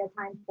spend your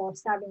time for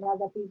serving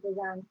other people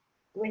than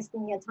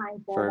wasting your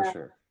time for For the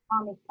sure.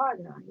 karmic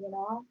partner.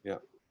 Yeah.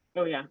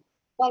 Oh, yeah.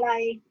 But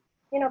like,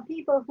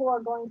 people who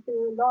are going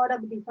through a lot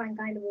of different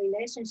kind of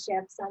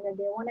relationships and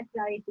they want a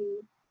clarity,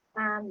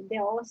 they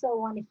also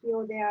want to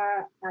heal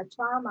their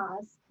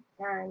traumas.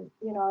 And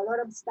a lot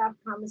of stuff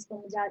comes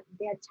from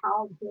their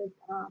childhood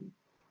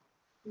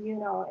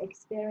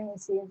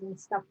experiences and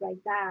stuff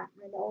like that,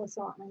 and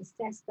also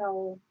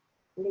ancestral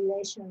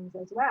relations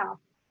as well.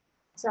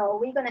 So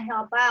we're gonna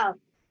help out,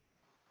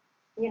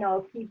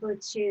 people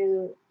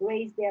to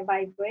raise their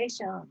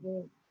vibration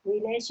in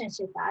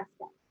relationship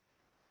aspect.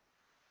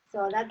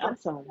 So that's a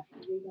Awesome.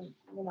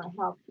 we're gonna,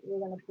 help. We're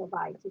gonna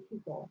provide to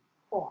people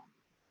for.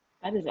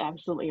 That is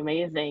absolutely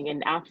amazing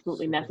and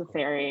absolutely Super cool.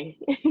 necessary.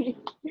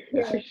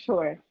 Yeah, For Yeah.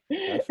 sure.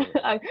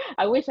 definitely.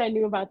 I wish I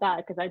knew about that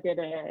because I did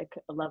a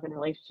love and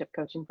relationship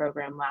coaching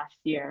program last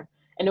year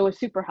and it was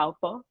super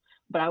helpful.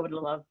 But I would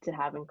love to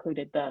have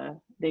included the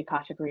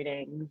Akashic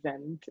readings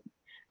and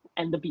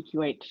the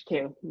BQH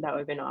too. That would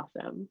have been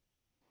awesome.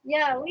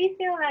 Yeah, we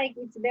feel like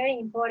it's very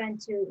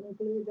important to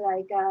include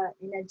like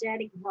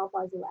energetic help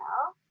as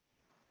well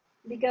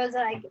because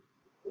like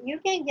you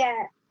can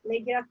get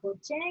regular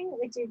coaching,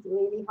 which is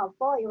really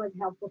helpful. It was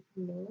helpful for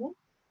me.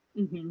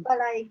 Hmm. But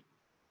like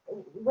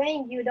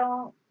when you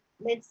don't,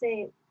 let's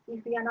say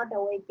if you're not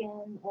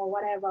awakened or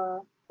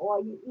whatever, or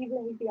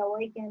even if you're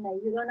awakened, like,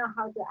 you don't know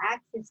how to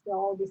access to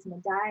all these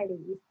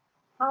modalities,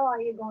 how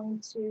are you going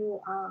to,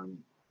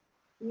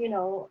 you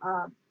know,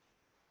 uh,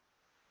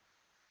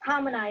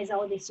 harmonize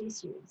all these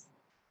issues?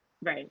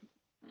 Right.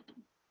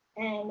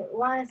 And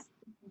once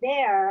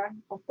there,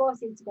 of course,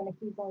 it's going to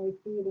keep on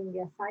repeating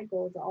your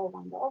cycles over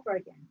and over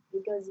again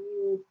because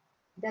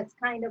that's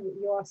kind of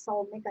your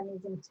soul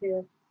mechanism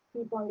to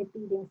keep on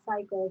repeating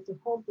cycle to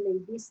hopefully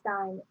this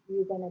time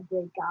you're going to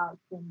break out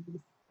from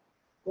this,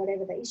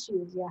 whatever the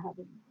issues you're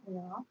having.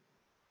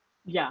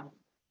 Yeah.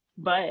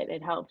 But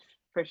it helps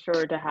for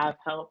sure to have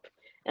help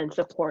and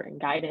support and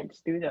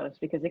guidance through those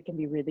because it can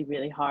be really,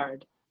 really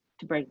hard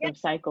to break Yeah. those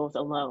cycles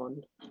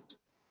alone.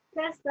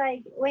 Plus,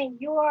 like when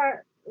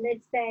you're,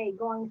 let's say,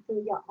 going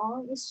through your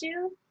own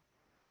issue,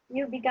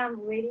 you become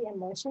really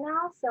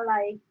emotional. So,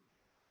 like,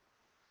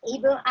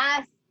 even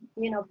as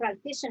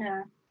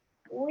practitioner,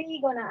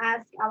 we're gonna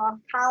ask our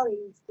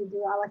colleagues to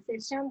do our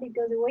session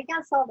because we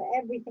can solve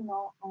everything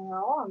on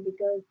our own.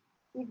 Because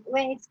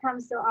when it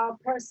comes to our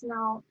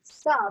personal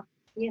stuff,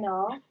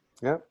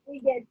 Yep. we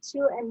get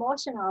too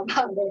emotional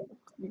about it.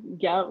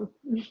 Yeah.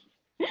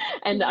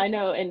 And I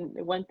know,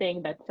 and one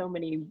thing that so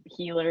many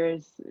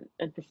healers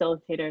and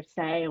facilitators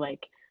say,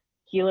 like,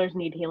 healers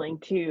need healing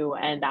too.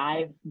 And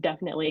I've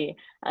definitely,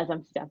 as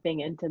I'm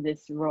stepping into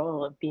this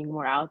role of being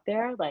more out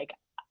there, like,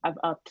 I've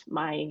upped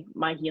my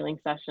healing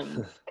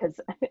sessions because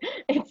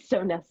it's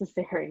so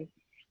necessary.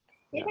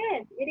 It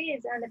Yeah.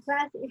 is, and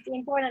plus it's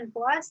important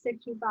for us to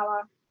keep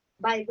our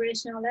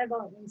vibrational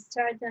level in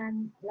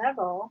certain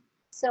level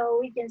so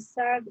we can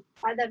serve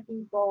other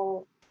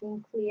people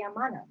in clear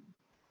manner.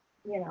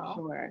 You For know.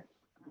 sure.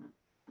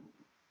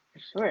 For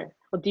sure.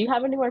 Well, do you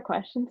have any more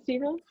questions,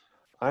 Stephen?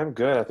 I'm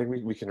good. I think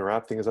we can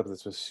wrap things up.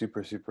 This was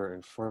super, super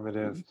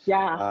informative.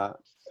 Yeah.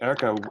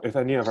 Erika, if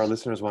any of our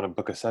listeners want to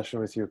book a session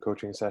with you, a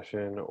coaching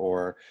session,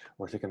 or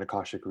take an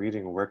Akashic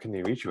reading, where can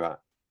they reach you at?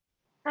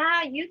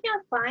 You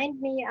can find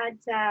me at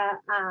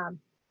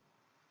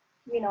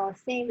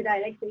same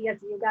directory as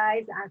you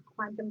guys at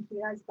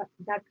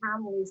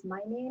quantumhealers.com with my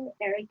name,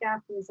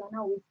 Erika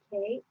Furuzono with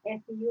K,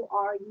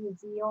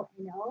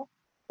 Furuzono.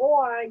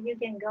 Or you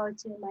can go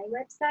to my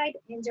website,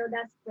 Angel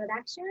Dust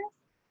Productions,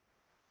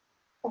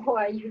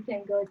 or you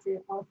can go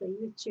to also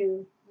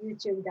YouTube,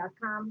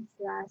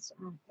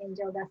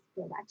 youtube.com/Angel Dust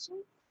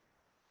Productions.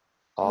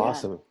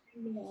 Awesome.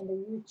 On the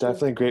YouTube.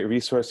 Definitely great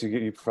resource.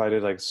 You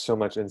provided like so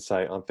much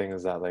insight on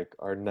things that like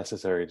are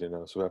necessary to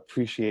know. So I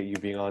appreciate you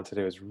being on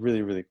today. It was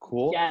really, really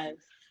cool. Yes.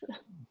 Drew,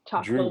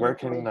 Chock-full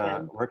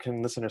information. where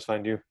can listeners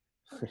find you?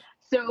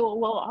 So,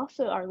 well,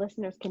 also our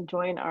listeners can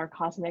join our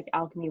Cosmic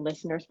Alchemy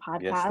Listeners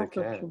Yes, they podcast, which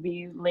can. will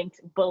be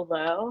linked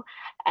below.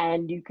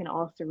 And you can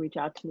also reach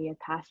out to me at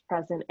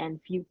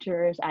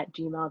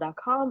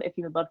pastpresentandfutures@gmail.com if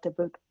you would love to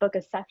book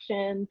a session.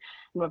 And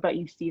what about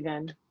you,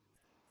 Stephen?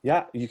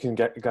 Yeah, you can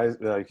get you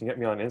can get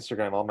me on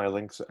Instagram. All my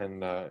links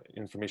and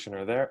information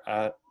are there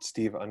at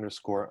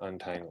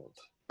Steve_untangled.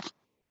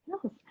 Yes.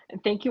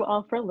 And thank you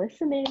all for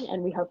listening,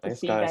 and we hope to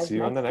Thanks, see you guys. guys See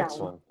you on the next next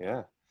time. one.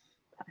 Yeah.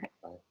 Bye.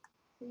 Bye.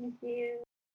 Thank you.